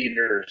world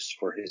leaders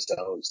for his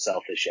own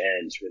selfish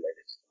ends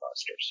related to the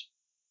monsters.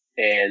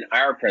 And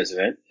our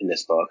president in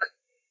this book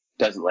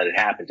doesn't let it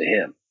happen to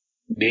him.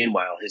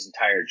 Meanwhile, his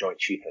entire Joint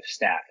Chief of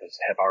Staff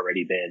have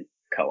already been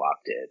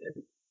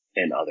co-opted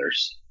and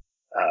others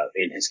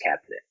in his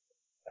cabinet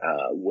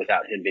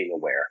without him being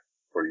aware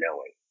or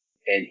knowing.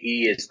 And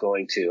he is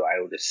going to,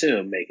 I would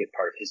assume, make it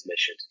part of his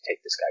mission to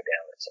take this guy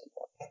down at some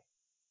point.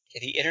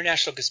 The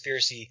international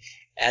conspiracy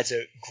adds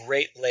a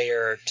great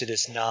layer to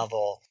this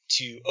novel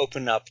to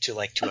open up to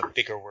a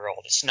bigger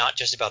world. It's not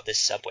just about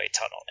this subway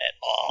tunnel at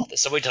all. The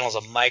subway tunnel is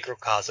a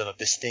microcosm of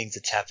this thing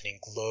that's happening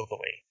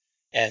globally.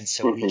 And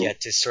so we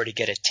get to sort of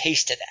get a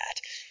taste of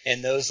that.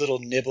 And those little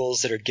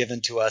nibbles that are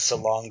given to us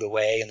along the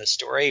way in the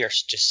story are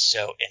just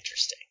so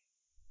interesting.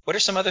 What are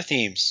some other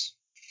themes?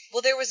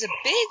 Well,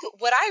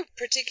 what I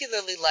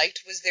particularly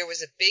liked was there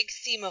was a big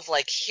theme of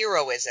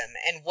heroism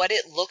and what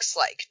it looks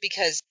like,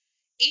 because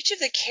each of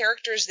the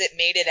characters that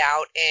made it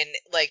out, and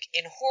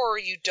in horror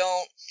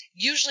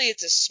usually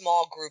it's a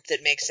small group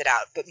that makes it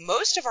out, but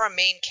most of our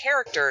main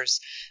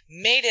characters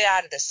made it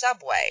out of the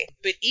subway,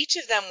 but each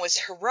of them was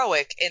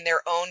heroic in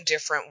their own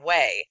different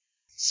way.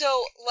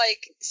 So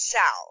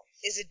Sal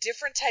is a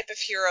different type of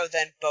hero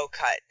than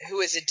Bocut,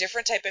 who is a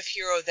different type of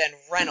hero than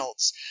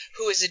Reynolds,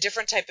 who is a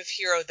different type of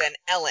hero than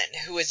Ellen,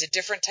 who is a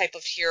different type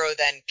of hero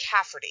than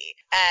Cafferty.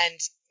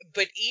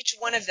 But each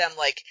one of them,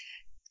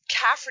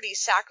 Cafferty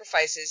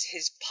sacrifices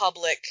his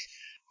public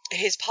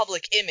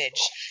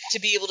image to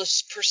be able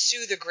to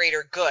pursue the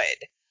greater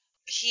good.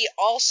 He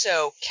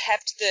also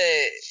kept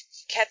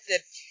the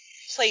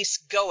place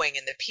going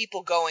and the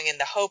people going and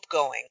the hope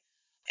going.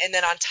 And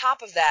then on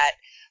top of that,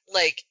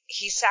 like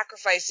he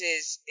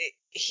sacrifices,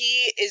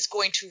 he is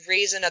going to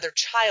raise another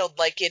child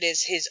like it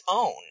is his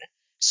own.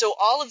 So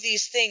all of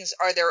these things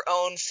are their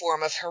own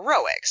form of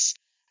heroics.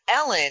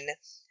 Ellen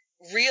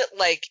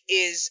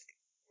is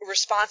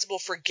responsible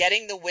for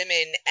getting the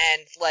women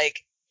and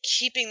like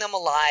keeping them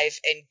alive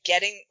and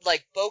getting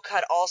like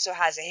Bo-Katan also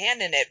has a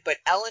hand in it, but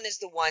Ellen is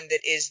the one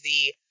that is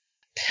the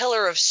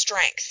pillar of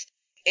strength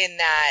in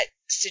that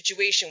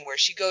situation where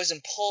she goes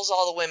and pulls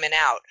all the women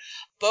out.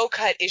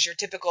 Bo-Katan is your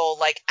typical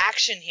like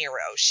action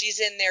hero.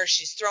 She's in there,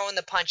 she's throwing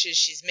the punches,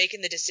 she's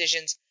making the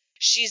decisions,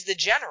 she's the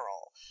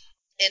general.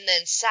 And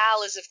then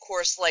Sal is, of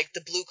course, like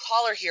the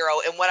blue-collar hero,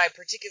 and what I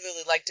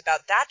particularly liked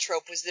about that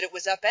trope was that it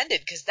was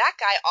upended, because that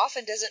guy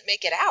often doesn't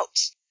make it out.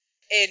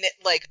 And,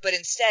 like, but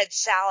instead,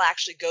 Sal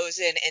actually goes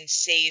in and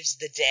saves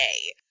the day.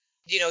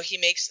 You know, he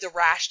makes the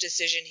rash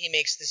decision, he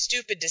makes the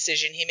stupid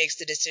decision, he makes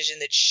the decision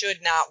that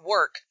should not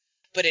work,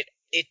 but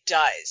it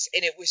does,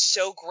 and it was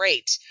so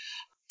great.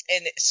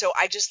 And so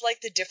I just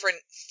like the different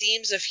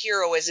themes of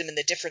heroism and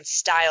the different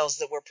styles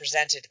that were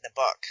presented in the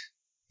book.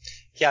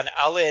 Yeah,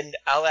 and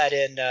I'll add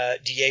in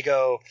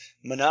Diego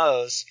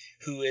Munoz,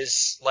 who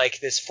is like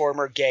this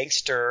former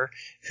gangster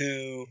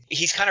who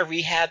he's kind of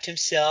rehabbed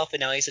himself, and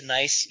now he's a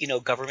nice,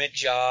 government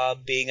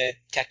job, being a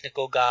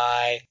technical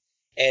guy,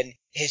 and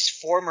his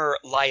former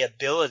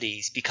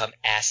liabilities become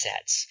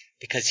assets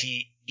because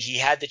he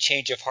had the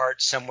change of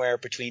heart somewhere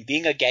between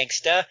being a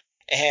gangsta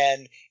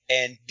and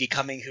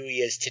becoming who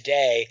he is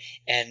today,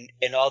 and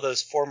all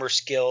those former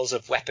skills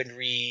of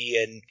weaponry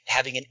and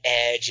having an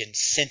edge and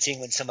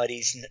sensing when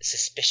somebody's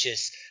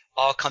suspicious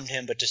all come to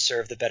him but to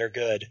serve the better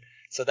good.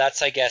 So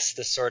that's, I guess,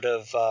 the sort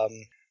of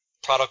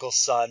prodigal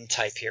son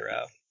type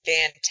hero.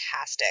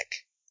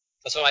 Fantastic.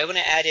 So I want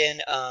to add in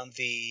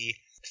the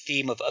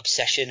theme of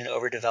obsession and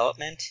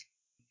overdevelopment.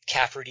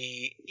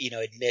 Cafferty,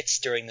 admits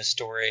during the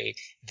story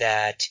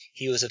that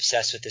he was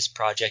obsessed with this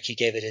project. He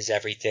gave it his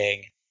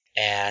everything,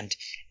 and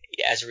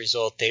as a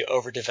result, they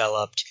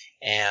overdeveloped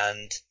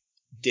and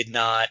did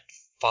not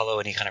follow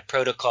any kind of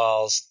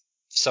protocols,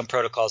 some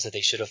protocols that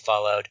they should have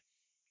followed.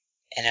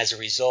 And as a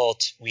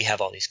result, we have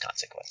all these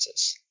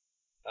consequences.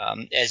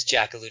 As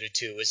Jack alluded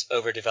to, was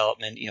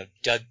overdevelopment,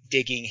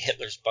 digging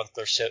Hitler's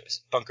bunker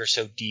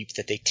so deep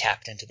that they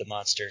tapped into the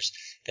monsters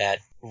that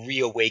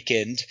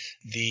reawakened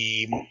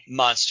the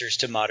monsters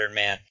to modern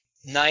man.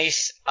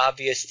 Nice,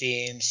 obvious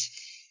themes.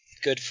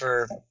 Good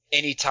for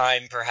any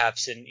time,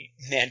 perhaps, in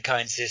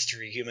humankind's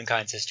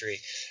history.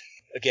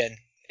 Again,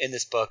 in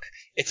this book,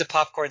 it's a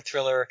popcorn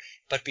thriller,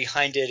 but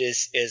behind it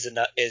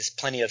is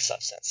plenty of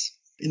substance.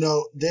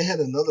 They had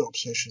another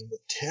obsession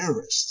with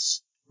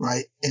terrorists,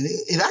 right? And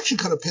it actually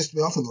kind of pissed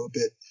me off a little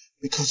bit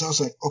because I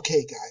was like,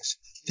 okay, guys,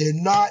 they're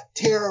not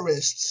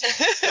terrorists.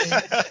 and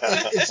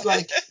it's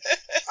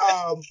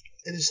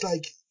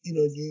like,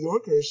 New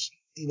Yorkers.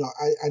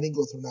 I didn't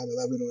go through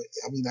 9/11.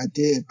 I mean, I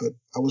did, but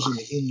I wasn't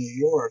in New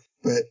York.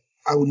 But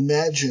I would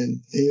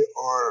imagine they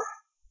are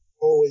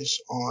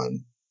always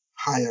on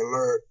high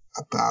alert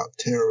about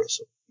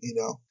terrorism,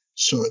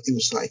 So it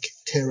was like,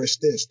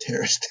 terrorist this,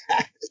 terrorist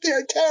that.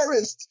 They're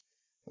terrorists.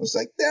 I was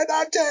like, they're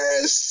not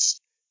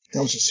terrorists.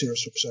 That was a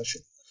serious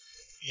obsession.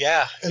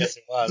 Yeah, yes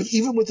it was. But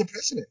even with the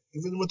president,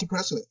 they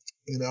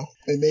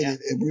made it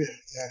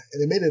and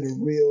they made it a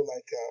real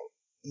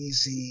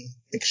easy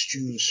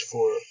excuse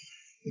for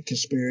the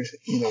conspiracy,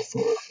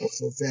 for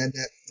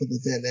the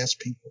Van Ness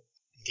people.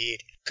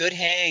 Indeed. Good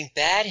hang,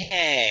 bad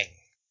hang.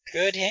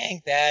 Good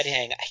hang, bad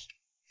hang.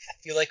 I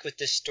feel like with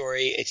this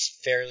story, it's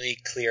fairly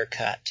clear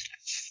cut.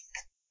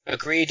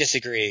 Agree,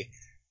 disagree.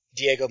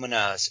 Diego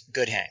Munoz,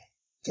 good hang.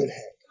 Good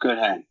hang. Good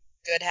hang.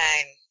 Good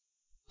hang.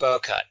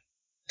 Bo-Katan.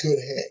 Good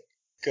hang.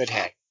 Good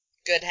hang.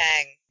 Good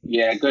hang.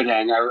 Yeah, good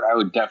hang. I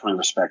would definitely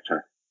respect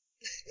her.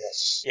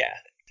 Yes. Yeah.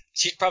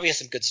 She probably has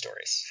some good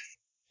stories.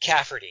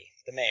 Cafferty,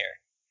 the mayor.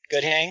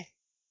 Good hang?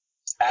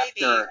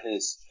 After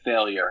his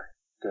failure,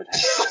 good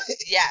hang.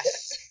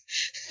 Yes.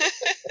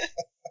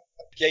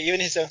 Yeah,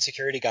 even his own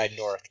security guy,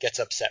 North, gets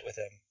upset with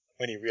him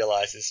when he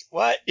realizes,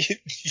 what?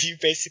 You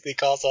basically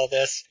caused all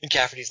this? And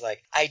Cafferty's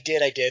like, I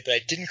did, but I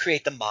didn't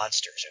create the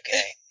monsters,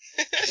 okay?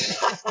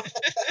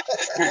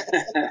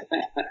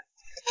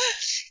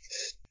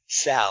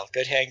 Sal,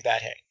 good hang,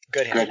 bad hang.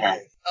 Good hang. Good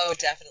hang. Oh,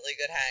 definitely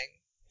good hang.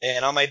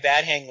 And on my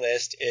bad hang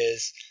list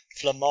is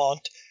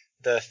Flamont,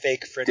 the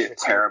fake French recruit.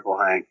 Terrible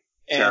hang.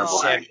 And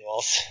Terrible hang.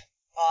 Samuels.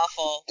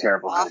 Awful.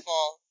 Terrible hang.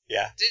 Awful.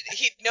 Yeah.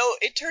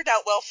 It turned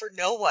out well for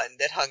no one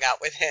that hung out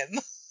with him.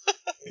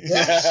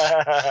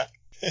 Yes.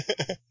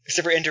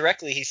 Except for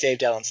indirectly, he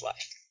saved Ellen's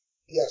life.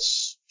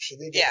 Yes. She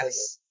did get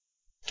Yes.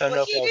 Don't Well,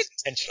 know if he that was didn't-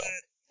 intentional.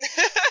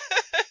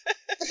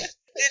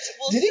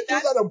 Did he do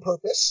that on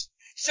purpose?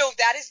 So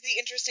that is the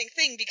interesting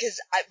thing, because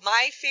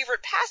my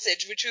favorite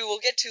passage, which we will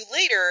get to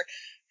later,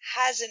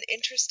 has an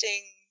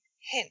interesting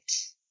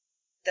hint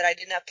that I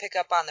did not pick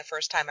up on the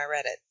first time I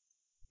read it.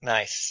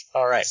 Nice.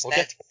 All right, we'll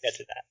get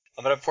to that.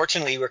 But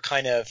unfortunately, we're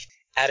kind of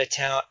out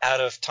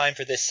of time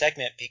for this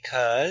segment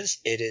because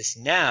it is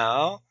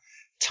now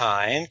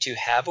time to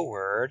have a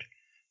word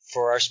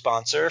for our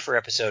sponsor for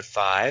episode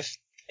 5.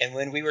 And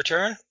when we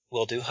return,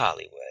 we'll do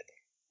Hollywood.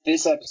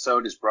 This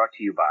episode is brought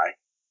to you by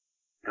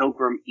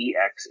Pilgrim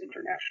EX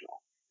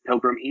International.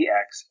 Pilgrim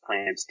EX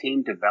plans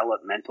team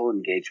developmental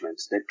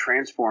engagements that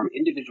transform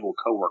individual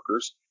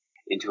coworkers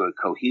into a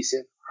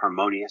cohesive,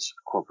 harmonious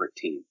corporate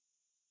team.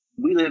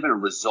 We live in a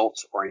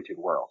results-oriented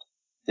world.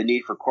 The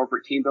need for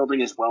corporate team building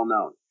is well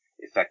known.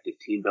 Effective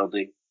team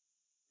building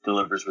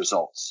delivers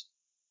results.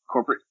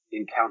 Corporate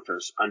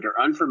encounters under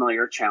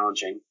unfamiliar,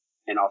 challenging,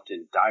 and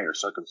often dire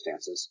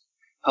circumstances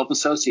help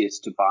associates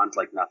to bond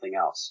like nothing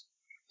else.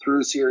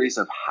 Through a series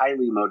of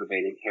highly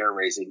motivating,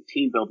 hair-raising,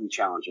 team-building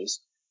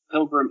challenges,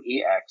 Pilgrim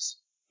EX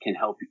can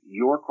help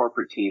your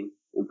corporate team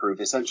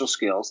improve essential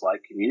skills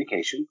like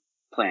communication,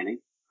 planning,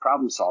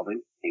 problem-solving,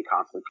 and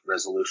conflict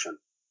resolution.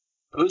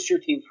 Boost your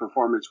team's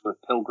performance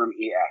with Pilgrim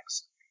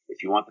EX.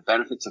 If you want the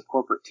benefits of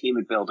corporate team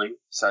and building,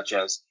 such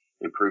as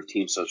improved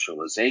team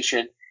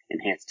socialization,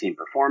 enhanced team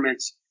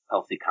performance,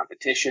 healthy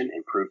competition,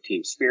 improved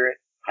team spirit,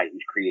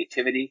 heightened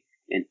creativity,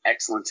 and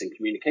excellence in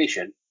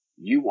communication,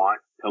 you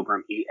want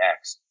Pilgrim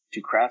EX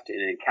to craft an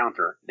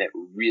encounter that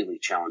really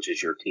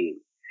challenges your team.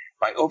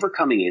 By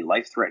overcoming a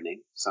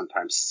life-threatening,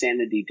 sometimes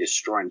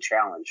sanity-destroying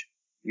challenge,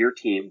 your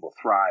team will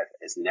thrive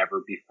as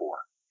never before.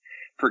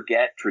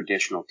 Forget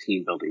traditional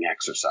team-building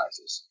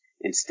exercises.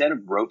 Instead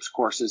of ropes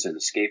courses and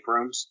escape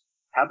rooms,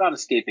 how about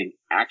escaping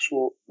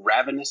actual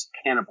ravenous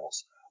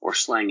cannibals or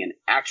slaying an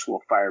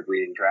actual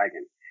fire-breathing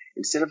dragon?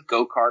 Instead of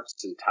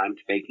go-karts and timed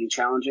baking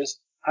challenges,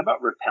 how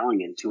about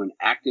rappelling into an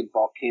active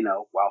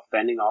volcano while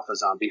fending off a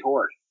zombie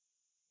horde?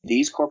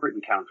 These corporate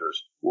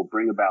encounters will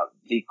bring about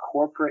the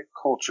corporate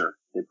culture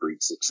that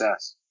breeds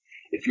success.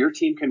 If your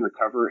team can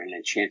recover an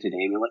enchanted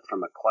amulet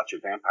from a clutch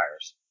of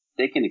vampires,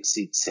 they can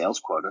exceed sales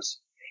quotas.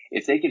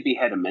 If they can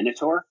behead a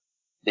minotaur,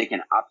 they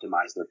can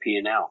optimize their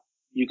P&L.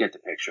 You get the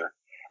picture.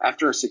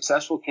 After a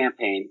successful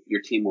campaign,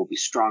 your team will be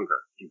stronger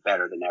and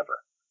better than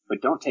ever.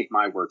 But don't take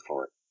my word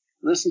for it.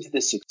 Listen to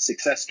this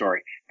success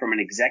story from an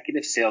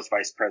executive sales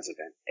vice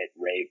president at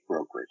Rave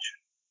Brokerage.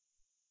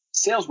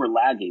 Sales were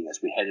lagging as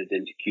we headed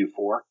into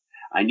Q4.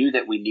 I knew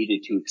that we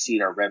needed to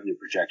exceed our revenue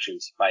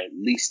projections by at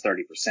least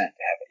 30% to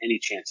have any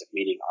chance of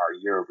meeting our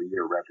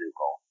year-over-year revenue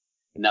goal.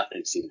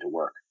 Nothing seemed to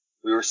work.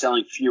 We were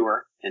selling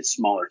fewer and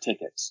smaller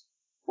tickets.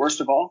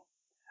 Worst of all,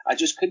 I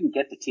just couldn't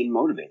get the team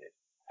motivated.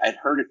 I had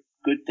heard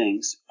good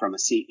things from a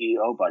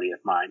CEO buddy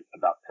of mine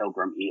about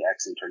Pilgrim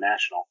EX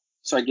International,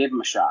 so I gave him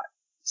a shot.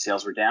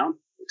 Sales were down,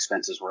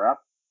 expenses were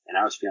up, and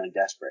I was feeling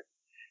desperate.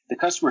 The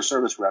customer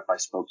service rep I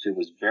spoke to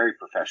was very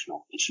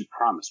professional, and she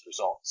promised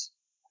results.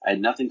 I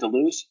had nothing to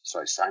lose, so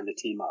I signed the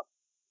team up.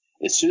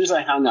 As soon as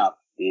I hung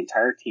up, the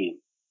entire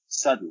team,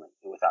 suddenly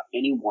and without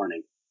any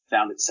warning,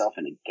 found itself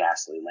in a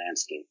ghastly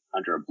landscape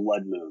under a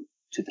blood moon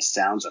to the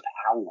sounds of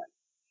howling.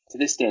 To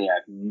this day, I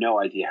have no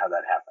idea how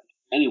that happened.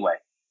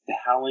 Anyway, the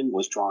howling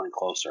was drawing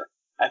closer.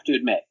 I have to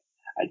admit,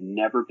 I'd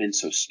never been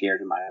so scared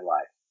in my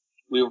life.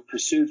 We were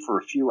pursued for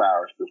a few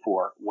hours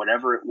before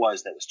whatever it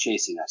was that was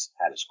chasing us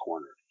had us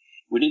cornered.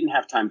 We didn't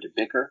have time to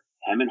bicker,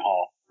 hem and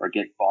haw, or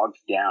get bogged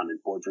down in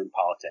boardroom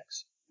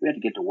politics. We had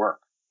to get to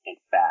work, and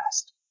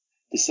fast.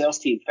 The sales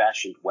team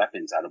fashioned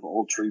weapons out of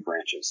old tree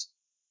branches.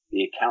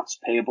 The accounts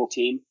payable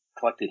team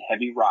collected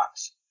heavy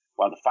rocks,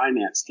 while the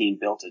finance team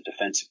built a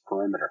defensive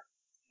perimeter.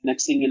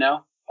 Next thing you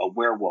know, a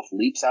werewolf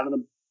leaps out of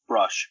the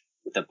brush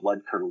with a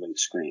blood-curdling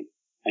scream.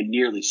 I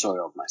nearly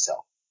soiled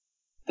myself.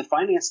 The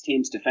finance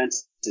team's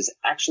defenses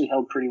actually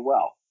held pretty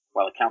well,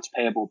 while accounts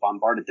payable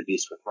bombarded the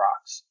beast with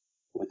rocks.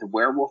 With the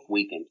werewolf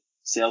weakened,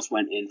 sales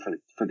went in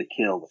for the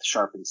kill with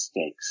sharpened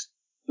stakes.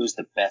 It was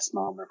the best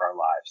moment of our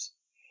lives.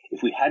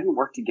 If we hadn't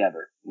worked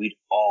together, we'd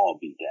all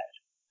be dead.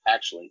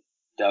 Actually,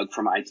 Doug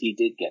from IT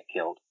did get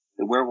killed.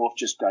 The werewolf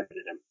just gutted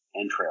him,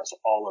 entrails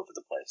all over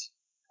the place.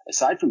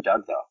 Aside from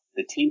Doug, though,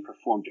 the team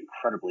performed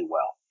incredibly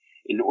well.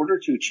 In order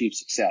to achieve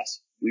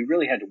success, we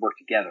really had to work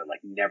together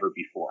like never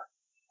before.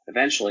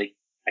 Eventually,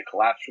 I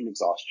collapsed from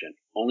exhaustion,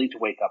 only to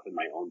wake up in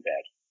my own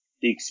bed.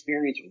 The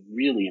experience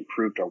really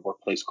improved our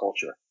workplace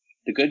culture.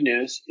 The good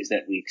news is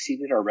that we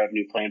exceeded our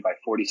revenue plan by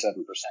 47%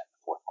 in the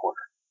fourth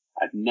quarter.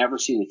 I've never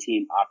seen a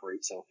team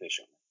operate so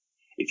efficiently.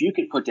 If you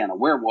can put down a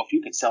werewolf,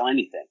 you can sell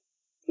anything.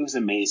 It was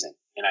amazing,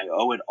 and I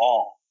owe it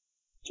all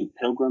to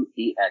Pilgrim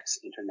EX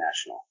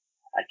International.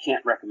 I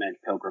can't recommend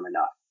Pilgrim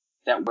enough.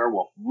 That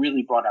werewolf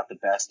really brought out the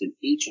best in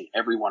each and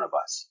every one of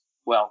us.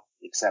 Well,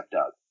 except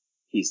Doug.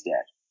 He's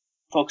dead.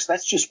 Folks,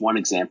 that's just one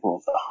example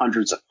of the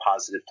hundreds of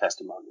positive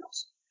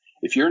testimonials.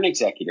 If you're an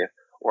executive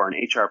or an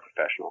HR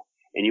professional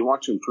and you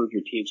want to improve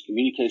your team's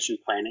communication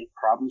planning,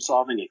 problem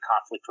solving, and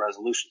conflict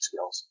resolution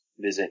skills,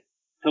 visit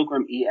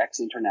Pilgrim EX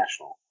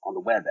International on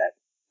the web at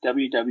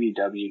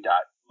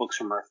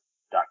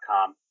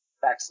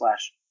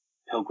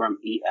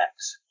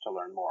www.booksfromearth.com/PilgrimEX to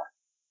learn more.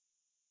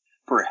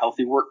 For a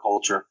healthy work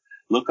culture,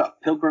 look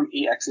up Pilgrim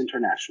EX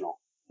International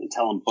and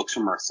tell them Books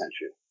from Earth sent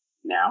you.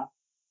 Now,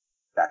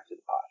 back to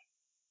the pod.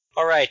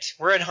 All right,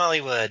 we're in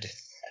Hollywood.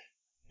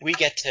 We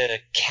get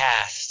to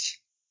cast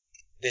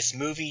this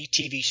movie,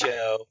 TV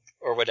show,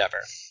 or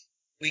whatever.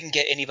 We can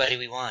get anybody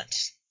we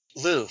want.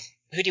 Lou,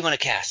 who do you want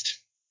to cast?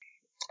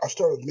 I'll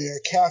start with Mayor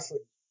Caffrey,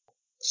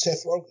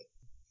 Seth Rogen.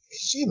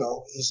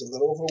 He's a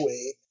little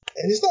overweight,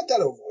 and he's not that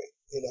overweight,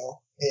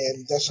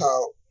 and that's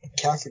how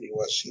Cafferty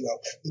was,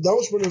 That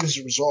was one of his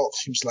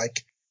results. He was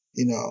like,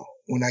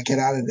 when I get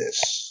out of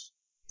this,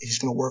 he's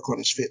going to work on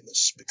his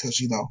fitness because,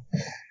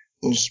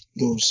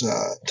 those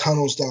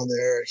tunnels down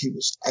there,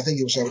 I think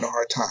he was having a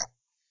hard time.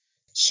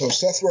 So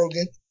Seth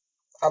Rogen,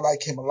 I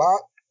like him a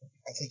lot.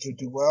 I think he'll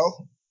do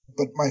well.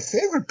 But my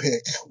favorite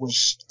pick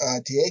was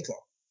Diego,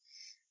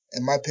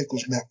 and my pick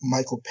was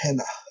Michael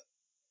Pena,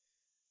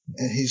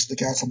 and he's the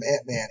guy from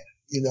Ant-Man.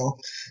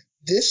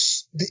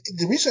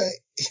 The reason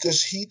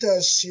because he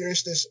does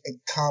seriousness and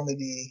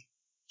comedy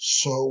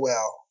so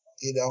well,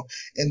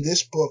 and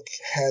this book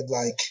had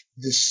like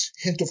this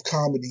hint of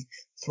comedy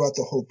throughout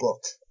the whole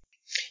book.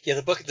 Yeah,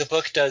 the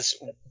book does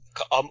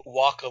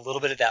walk a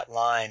little bit of that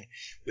line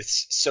with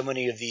so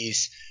many of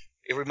these.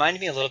 It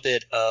reminded me a little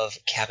bit of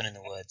Cabin in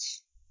the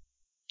Woods.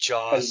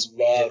 Joss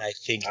Whedon, I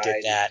think,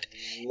 did that.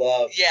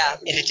 Yeah,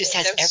 and it just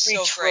has every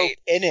so trope great.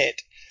 in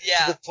it.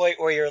 Yeah. To the point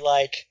where you're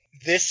like,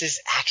 this is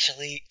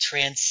actually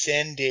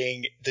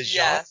transcending the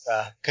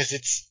genre because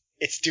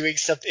it's doing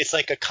something. It's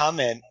like a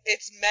comment.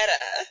 It's meta.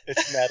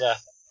 It's meta.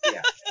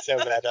 Yeah. So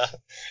meta.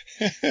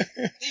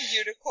 The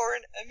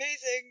unicorn,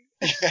 amazing.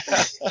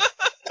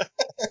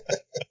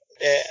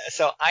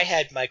 So I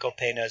had Michael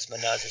Pena as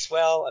Manaz as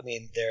well. I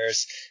mean,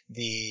 there's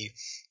the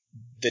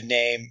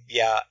name,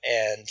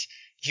 and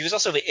he was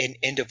also in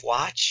End of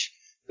Watch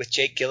with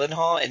Jake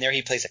Gyllenhaal, and there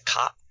he plays a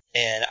cop.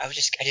 And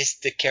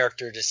the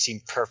character just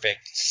seemed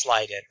perfect to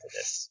slide in for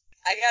this.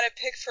 I got a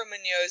pick from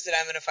Munoz that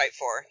I'm going to fight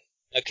for.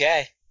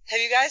 Okay. Have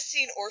you guys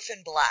seen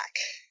Orphan Black?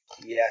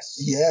 Yes.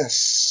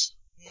 Yes.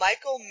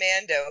 Michael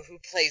Mando, who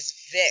plays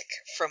Vic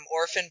from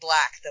Orphan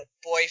Black, the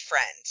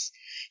boyfriend.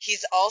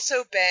 He's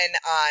also been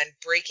on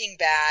Breaking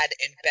Bad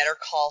and Better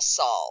Call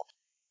Saul.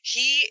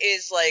 He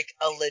is like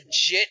a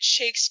legit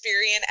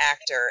Shakespearean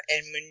actor,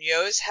 and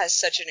Munoz has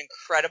such an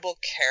incredible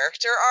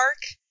character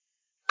arc.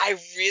 I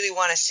really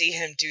want to see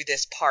him do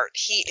this part.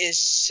 He is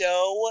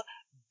so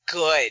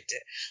good.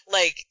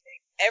 Like,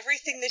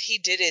 everything that he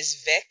did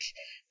as Vic,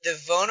 the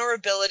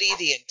vulnerability,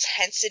 the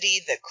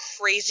intensity, the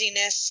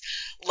craziness,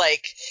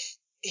 like,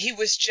 he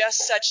was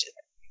just such...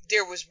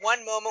 There was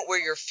one moment where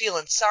you're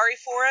feeling sorry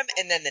for him,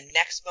 and then the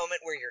next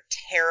moment where you're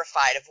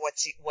terrified of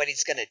what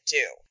he's going to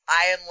do.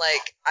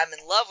 I'm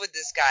in love with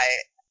this guy,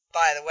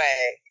 by the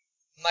way.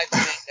 Michael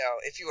Mando,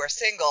 if you are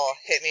single,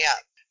 hit me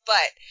up.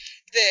 But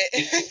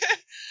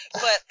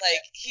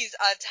he's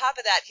on top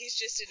of that, he's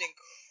just an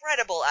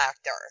incredible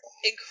actor.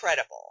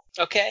 Incredible.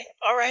 Okay.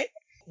 All right.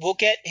 We'll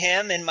get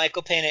him and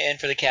Michael Pena in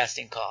for the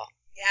casting call.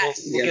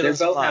 Yes. We'll give them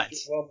some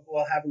lines.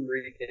 We'll have them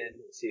read it and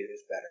see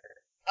who's better.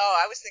 Oh,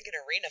 I was thinking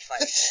arena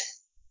fight.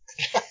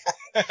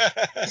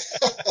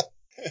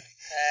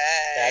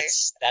 Hey.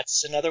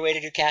 That's another way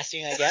to do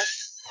casting, I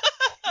guess.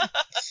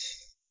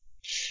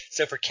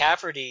 So for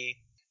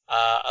Cafferty,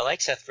 I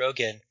like Seth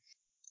Rogen.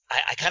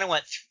 I kind of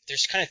want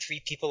there's kind of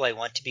three people I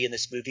want to be in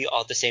this movie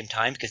all at the same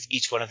time because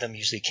each one of them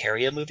usually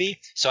carry a movie.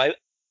 So I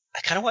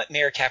kind of want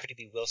Mayor Cafferty to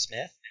be Will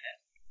Smith.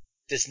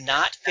 Does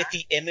not fit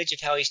the image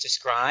of how he's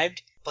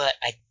described, but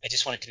I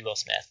just want it to be Will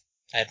Smith.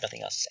 I have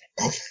nothing else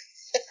to say.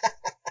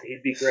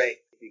 He'd be great.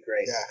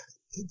 Yeah,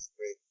 he'd be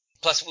great.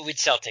 Plus, we'd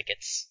sell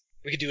tickets.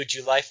 We could do a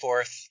July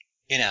 4th,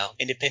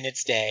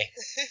 Independence Day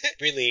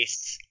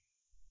release.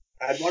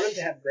 I'd want him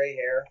to have gray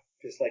hair,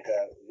 just like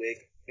a wig.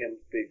 Give him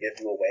a wig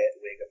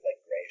of like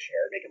grayish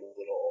hair, make him a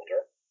little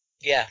older.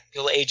 Yeah,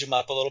 you'll age him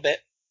up a little bit.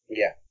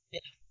 Yeah,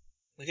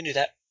 we can do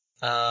that.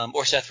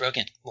 Or Seth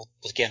Rogen. We'll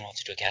have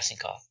to do a casting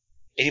call.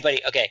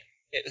 Anybody? Okay.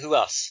 Who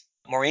else?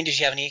 Maureen, did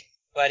you have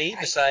anybody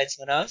besides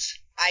Manaz?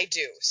 I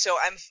do. So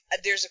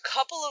there's a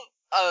couple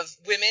of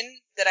women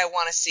that I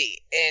want to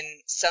see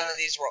in some of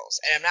these roles,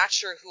 and I'm not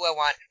sure who I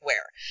want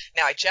where.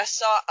 Now, I just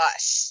saw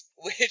Us,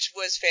 which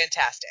was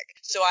fantastic.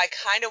 So I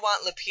kind of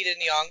want Lupita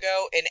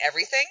Nyong'o in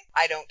everything.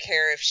 I don't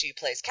care if she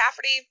plays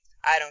Cafferty.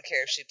 I don't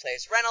care if she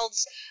plays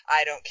Reynolds.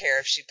 I don't care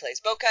if she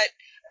plays Bocut.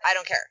 I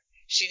don't care.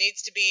 She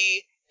needs to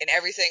be in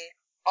everything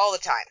all the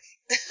time.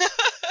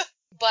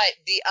 But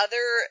the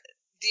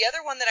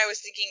other one that I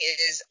was thinking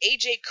is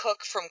AJ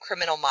Cook from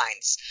Criminal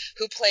Minds,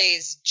 who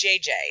plays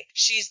JJ.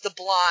 She's the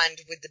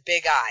blonde with the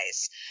big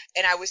eyes.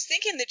 And I was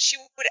thinking that she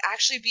would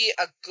actually be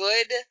a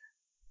good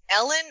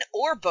Ellen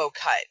or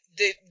Bocut.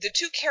 The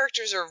two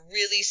characters are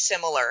really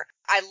similar.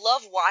 I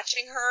love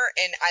watching her,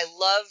 and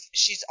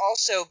she's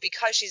also,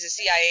 because she's a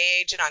CIA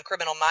agent on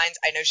Criminal Minds,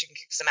 I know she can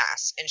kick some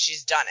ass, and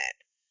she's done it.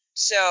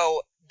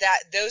 So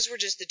those were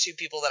just the two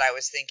people that I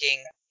was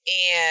thinking.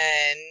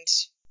 And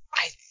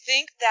I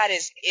think that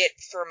is it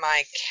for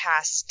my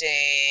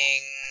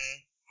casting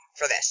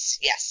for this.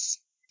 Yes.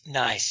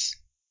 Nice.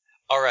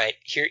 All right.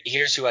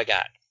 Here's who I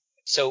got.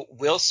 So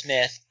Will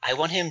Smith, I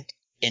want him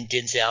and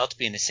Denzel to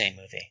be in the same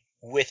movie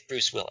with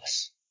Bruce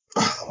Willis.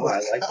 Oh,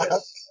 I like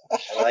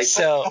this.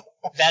 So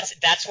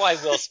that's why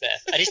Will Smith.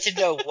 I just didn't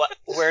know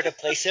where to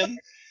place him.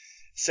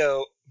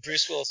 So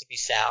Bruce Willis would be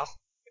Sal,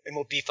 and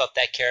we'll beef up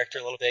that character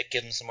a little bit,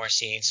 give him some more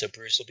scenes, so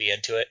Bruce will be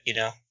into it,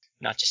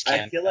 not just I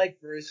cameo. feel like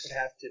Bruce would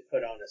have to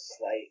put on a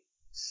slight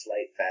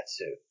fat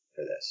suit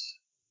for this.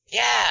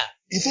 Yeah.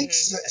 You think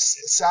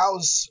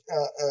Sal's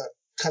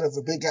kind of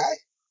a big guy?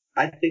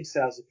 I think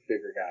Sal's a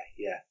bigger guy.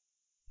 Yeah.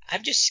 I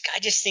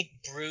just think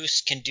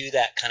Bruce can do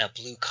that kind of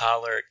blue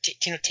collar.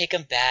 Take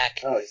him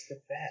back. Oh, he's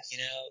the best.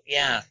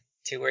 Yeah,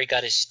 to where he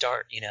got his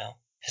start.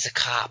 As a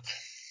cop.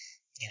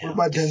 What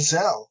about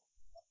Denzel?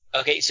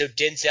 Okay, so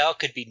Denzel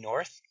could be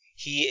North.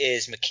 He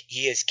is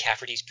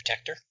Cafferty's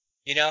protector.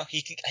 I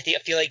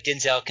feel like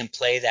Denzel can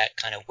play that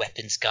kind of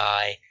weapons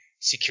guy,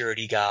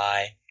 security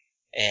guy,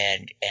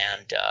 and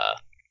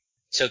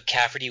so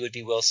Cafferty would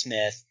be Will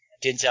Smith,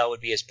 Denzel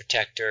would be his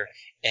protector,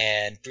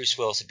 and Bruce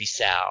Willis would be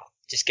Sal.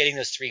 Just getting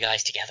those three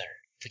guys together,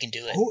 if we can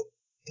do it.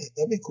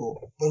 That'd be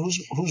cool. But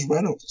who's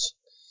Reynolds?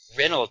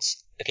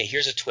 Reynolds. Okay,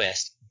 here's a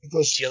twist.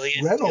 Because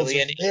Gillian Reynolds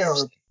Gillian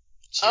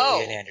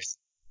Anderson.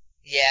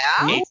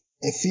 Yeah?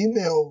 a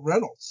female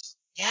Reynolds.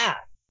 Yeah.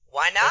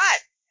 Why not?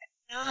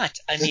 Not.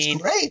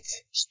 It's great.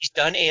 She's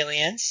done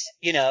Aliens,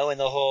 in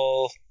the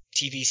whole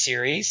TV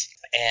series,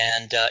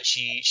 and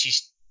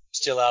she's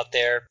still out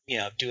there,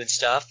 doing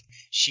stuff.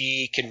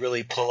 She can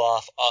really pull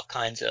off all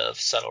kinds of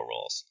subtle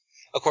roles.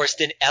 Of course,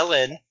 then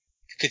Ellen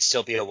could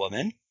still be a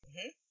woman,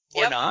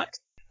 or not.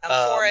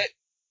 I'm for it.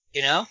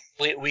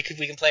 We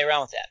can play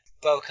around with that.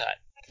 Bow cut,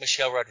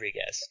 Michelle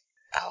Rodriguez.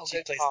 Oh, She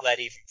good plays call.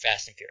 Letty from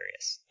Fast and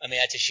Furious.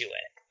 That's a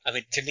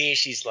shoe-in. To me,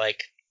 she's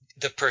like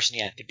the person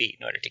you have to beat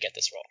in order to get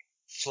this role.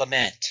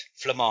 Flamand.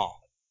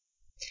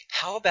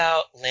 How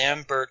about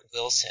Lambert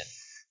Wilson?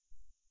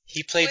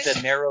 He played the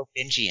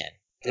Merovingian.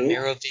 The Who?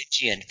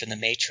 Merovingian from The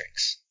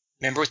Matrix.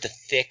 Remember with the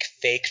thick,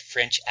 fake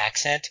French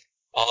accent?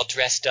 All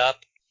dressed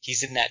up.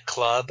 He's in that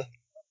club.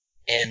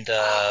 And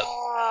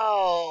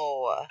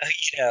Oh.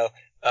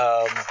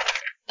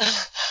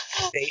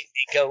 they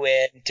go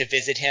in to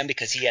visit him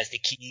because he has the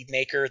key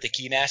maker, the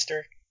key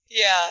master.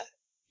 Yeah.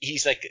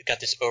 He's like got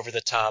this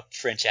over-the-top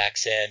French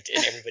accent,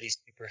 and everybody's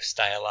super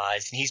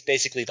stylized. And he's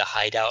basically the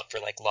hideout for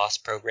like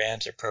lost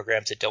programs or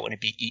programs that don't want to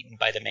be eaten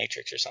by the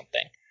Matrix or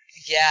something.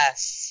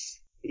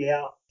 Yes.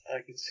 Yeah, I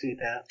can see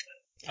that.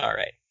 All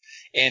right.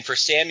 And for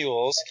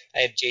Samuels, I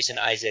have Jason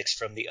Isaacs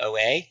from the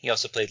OA. He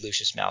also played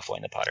Lucius Malfoy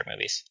in the Potter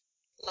movies.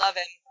 Love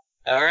him.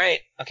 All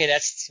right. Okay,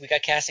 we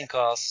got casting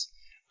calls.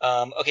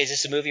 Okay, is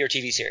this a movie or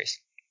TV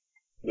series?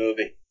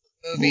 Movie.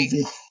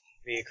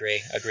 We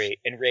agree.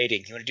 And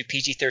rating. You want to do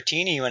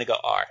PG-13 or you want to go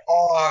R?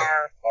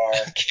 R.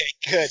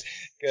 Okay,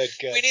 good.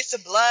 We need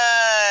some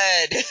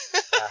blood.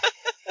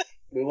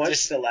 We want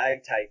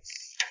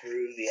stalactites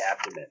through the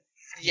abdomen.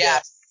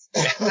 Yes.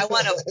 I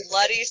want a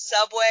bloody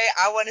subway.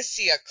 I want to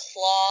see a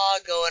claw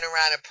going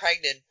around a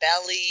pregnant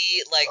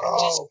belly. Like,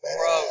 just man.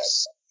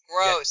 gross.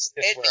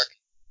 Yeah, this work.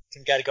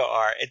 We got to go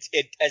R.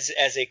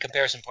 As a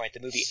comparison point, the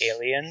movie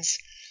Aliens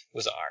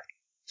was R.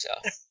 So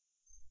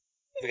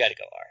we got to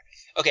go R.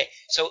 Okay,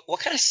 so what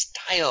kind of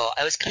style?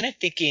 I was kind of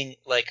thinking,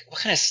 like, what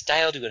kind of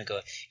style do we want to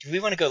go? Do we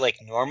want to go like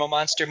normal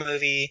monster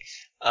movie?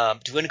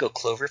 Do we want to go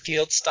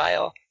Cloverfield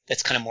style?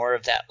 That's kind of more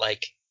of that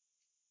like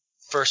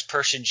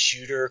first-person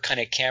shooter kind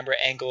of camera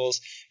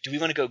angles. Do we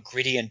want to go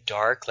gritty and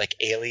dark like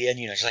Alien?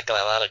 There's like a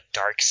lot of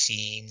dark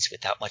scenes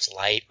without much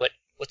light.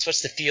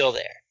 What's the feel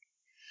there?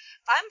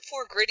 I'm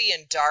for gritty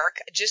and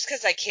dark just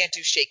because I can't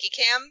do shaky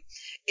cam.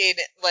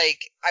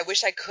 I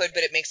wish I could,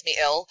 but it makes me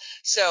ill.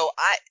 So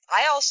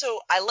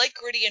I like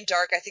gritty and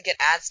dark. I think it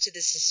adds to the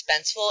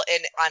suspenseful,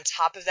 and on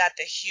top of that,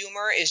 the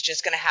humor is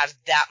just going to have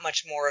that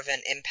much more of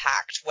an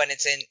impact when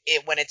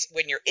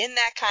you're in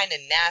that kind of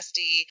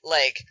nasty,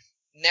 like,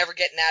 never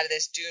getting out of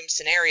this doom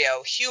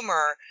scenario.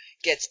 Humor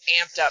gets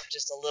amped up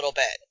just a little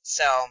bit.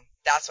 So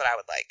that's what I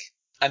would like.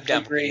 I'm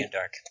down for gritty and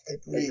dark.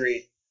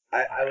 Agreed.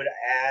 I would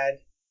add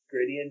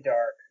gritty and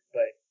dark,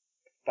 but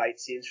fight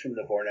scenes from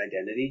The Bourne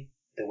Identity,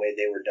 the way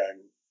they were done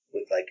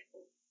with like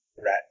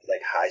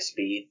high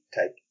speed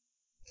type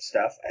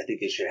stuff, I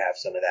think it should have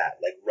some of that.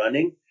 Like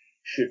running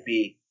should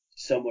be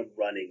someone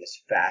running as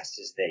fast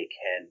as they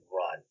can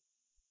run.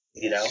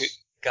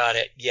 Got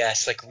it.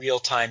 Yes, like real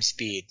time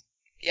speed.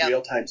 Yep.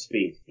 Real time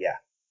speed. Yeah.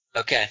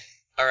 Okay.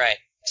 All right.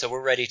 So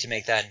we're ready to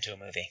make that into a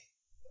movie.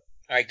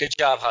 All right. Good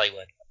job,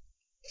 Hollywood.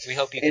 We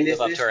hope you can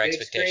live up to our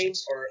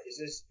expectations. Or is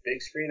this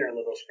big screen or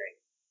little screen?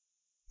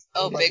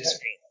 Oh, big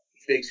screen.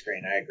 Big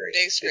screen. I agree.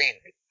 Big screen.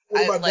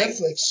 What about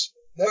Netflix?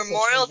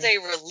 Memorial Day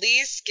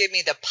release. Give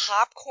me the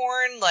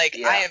popcorn. Like,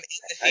 Yeah. I am in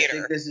the theater. I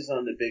think this is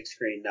on the big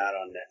screen, not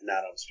on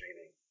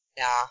streaming.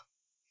 Nah.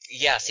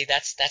 Yeah. See,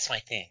 that's my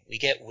thing. We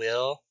get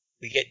Will.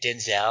 We get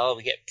Denzel.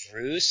 We get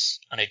Bruce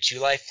on a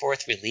July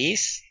 4th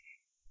release.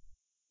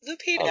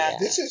 Lupita. Oh, yeah.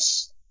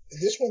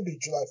 This won't be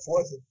July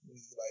 4th. It'll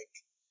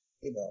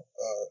be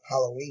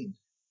Halloween.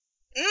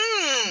 We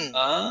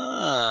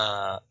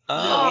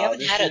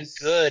haven't had a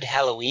good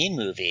Halloween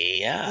movie.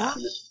 Yeah.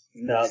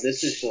 No,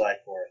 this is July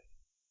 4th.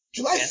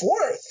 July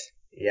 4th?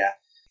 Yeah.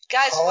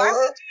 Guys, why are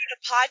we doing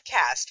a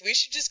podcast? We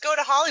should just go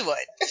to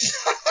Hollywood.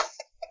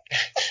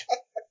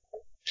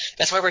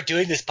 That's why we're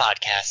doing this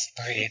podcast,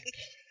 Maureen.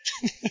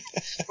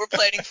 We're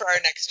planning for our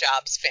next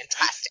jobs.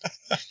 Fantastic.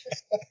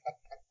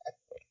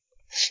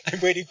 I'm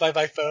waiting by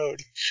my phone.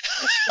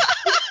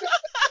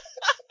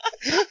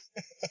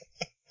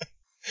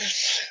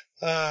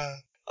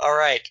 All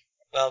right.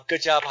 Well,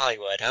 good job,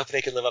 Hollywood. I hope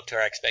they can live up to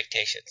our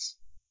expectations.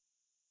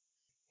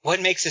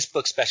 What makes this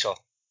book special?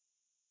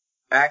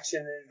 Action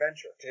and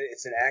adventure.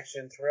 It's an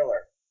action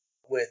thriller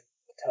with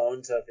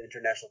tones of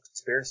international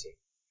conspiracy.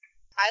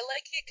 I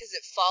like it because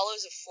it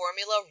follows a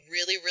formula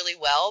really, really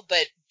well,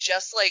 but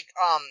just like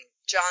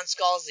John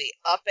Scalzi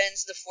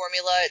upends the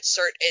formula at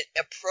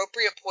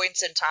appropriate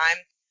points in time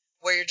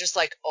where you're just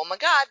like, oh my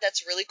god,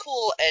 that's really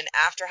cool. And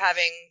after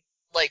having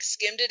like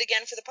skimmed it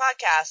again for the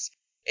podcast,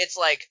 it's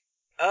like,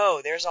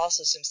 oh, there's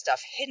also some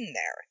stuff hidden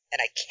there,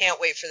 and I can't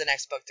wait for the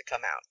next book to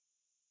come out.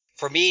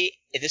 For me,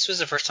 this was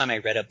the first time I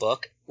read a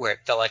book where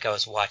it felt like I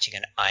was watching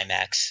an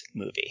IMAX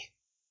movie.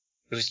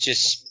 It was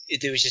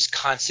just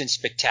constant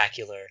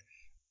spectacular,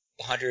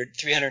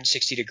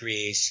 360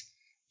 degrees,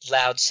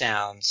 loud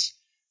sounds,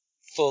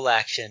 full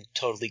action,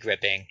 totally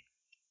gripping.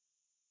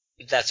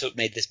 That's what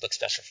made this book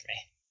special for me.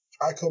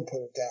 I couldn't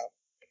put it down.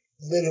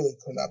 Literally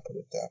could not put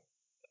it down.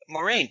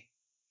 Maureen,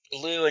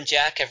 Lou and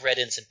Jack have read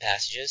in some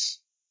passages.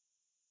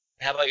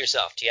 How about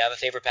yourself? Do you have a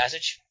favorite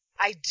passage?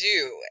 I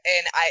do,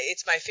 and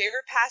it's my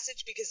favorite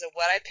passage because of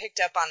what I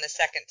picked up on the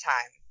second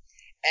time,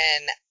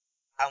 and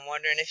I'm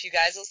wondering if you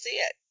guys will see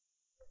it.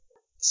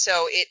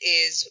 So it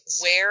is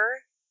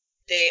where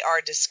they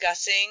are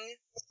discussing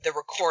the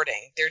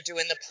recording. They're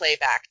doing the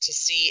playback to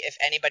see if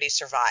anybody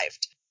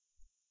survived.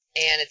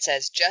 And it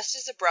says, just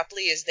as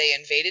abruptly as they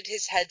invaded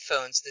his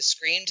headphones, the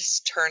screen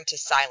turned to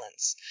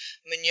silence.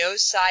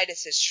 Munoz sighed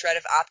as his shred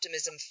of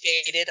optimism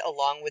faded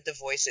along with the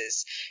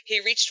voices. He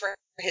reached for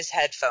his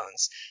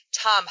headphones.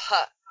 Tom,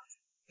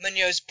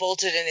 Munoz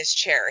bolted in his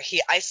chair.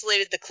 He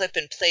isolated the clip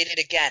and played it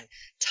again.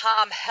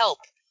 Tom, help.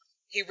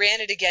 He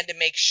ran it again to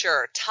make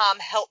sure. Tom,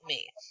 help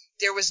me.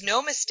 There was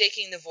no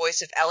mistaking the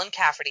voice of Ellen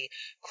Cafferty,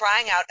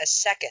 crying out a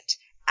second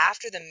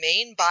after the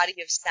main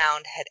body of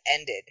sound had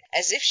ended,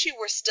 as if she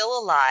were still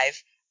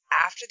alive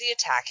after the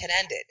attack had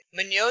ended.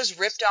 Munoz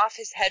ripped off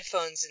his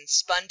headphones and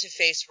spun to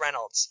face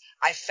Reynolds.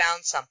 I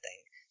found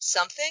something.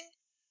 Something?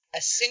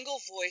 A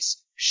single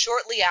voice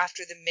shortly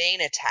after the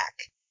main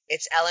attack.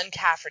 It's Ellen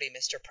Cafferty,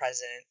 Mr.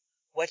 President.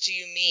 What do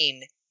you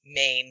mean,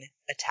 main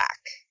attack?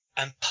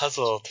 I'm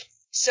puzzled.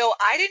 So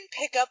I didn't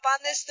pick up on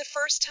this the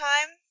first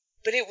time,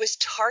 but it was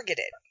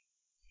targeted.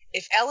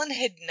 If Ellen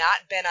had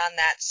not been on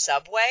that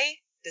subway,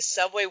 the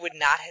subway would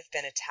not have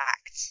been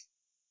attacked.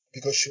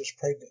 Because she was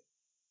pregnant.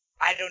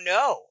 I don't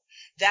know.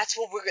 That's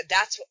what we're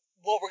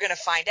going to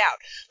find out.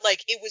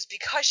 Like, it was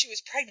because she was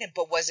pregnant,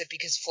 but was it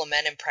because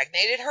Flamen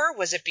impregnated her?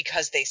 Was it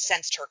because they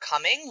sensed her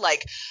coming?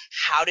 Like,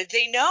 how did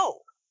they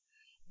know?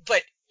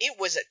 But it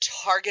was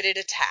a targeted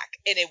attack,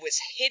 and it was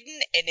hidden,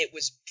 and it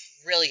was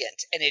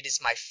brilliant, and it is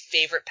my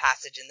favorite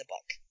passage in the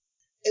book.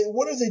 And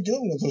what are they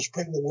doing with those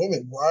pregnant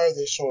women? Why are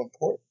they so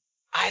important?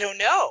 I don't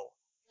know.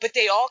 But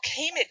they all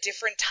came at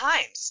different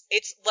times.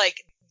 It's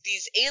like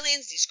these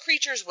aliens, these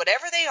creatures,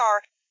 whatever they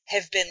are,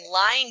 have been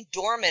lying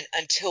dormant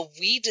until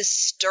we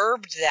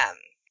disturbed them.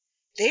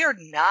 They are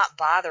not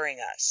bothering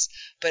us,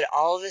 but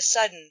all of a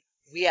sudden,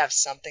 we have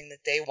something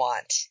that they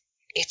want.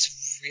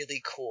 It's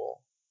really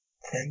cool.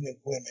 Pregnant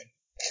women.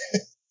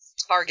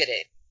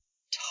 Targeted.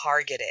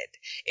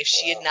 If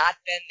she had not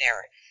been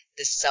there,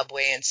 the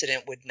subway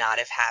incident would not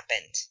have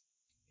happened.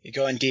 You're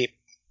going deep.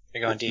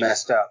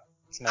 Messed up.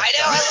 I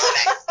know, I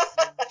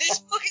love it. This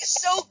book is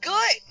so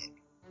good.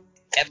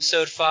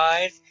 Episode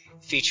 5,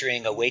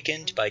 featuring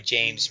Awakened by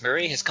James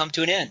Murray, has come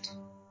to an end.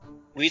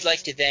 We'd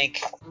like to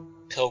thank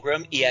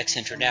Pilgrim EX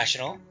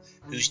International,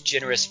 whose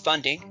generous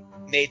funding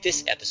made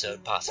this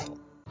episode possible.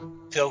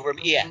 Pilgrim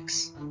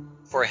EX,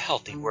 for a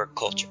healthy work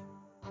culture.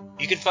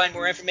 You can find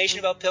more information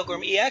about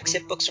Pilgrim EX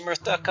at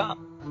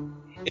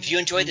booksfromearth.com. If you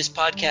enjoyed this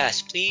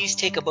podcast, please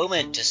take a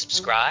moment to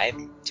subscribe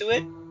to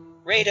it,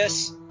 rate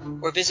us,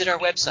 or visit our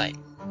website.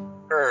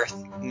 Earth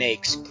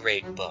makes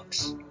great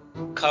books.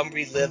 Come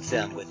relive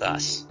them with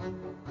us.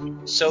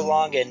 So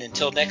long, and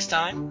until next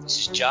time, this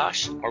is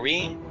Josh,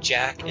 Maureen,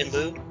 Jack, and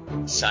Lou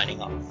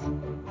signing off.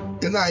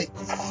 Good night.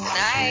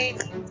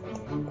 Night.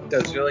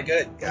 That was really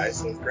good,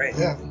 guys. That was great.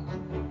 Yeah.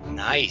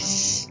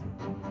 Nice.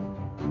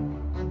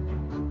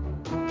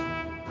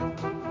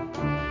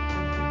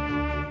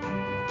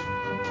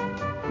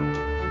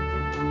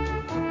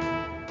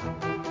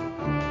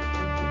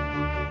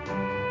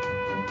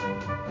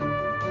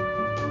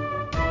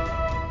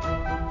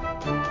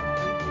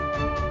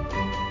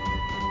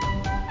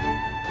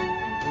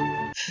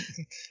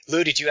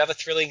 Lou, did you have a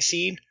thrilling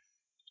scene?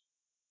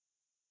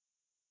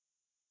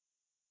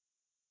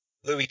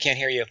 Lou, we can't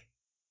hear you.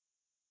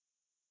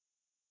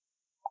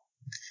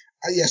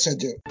 Yes, I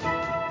do.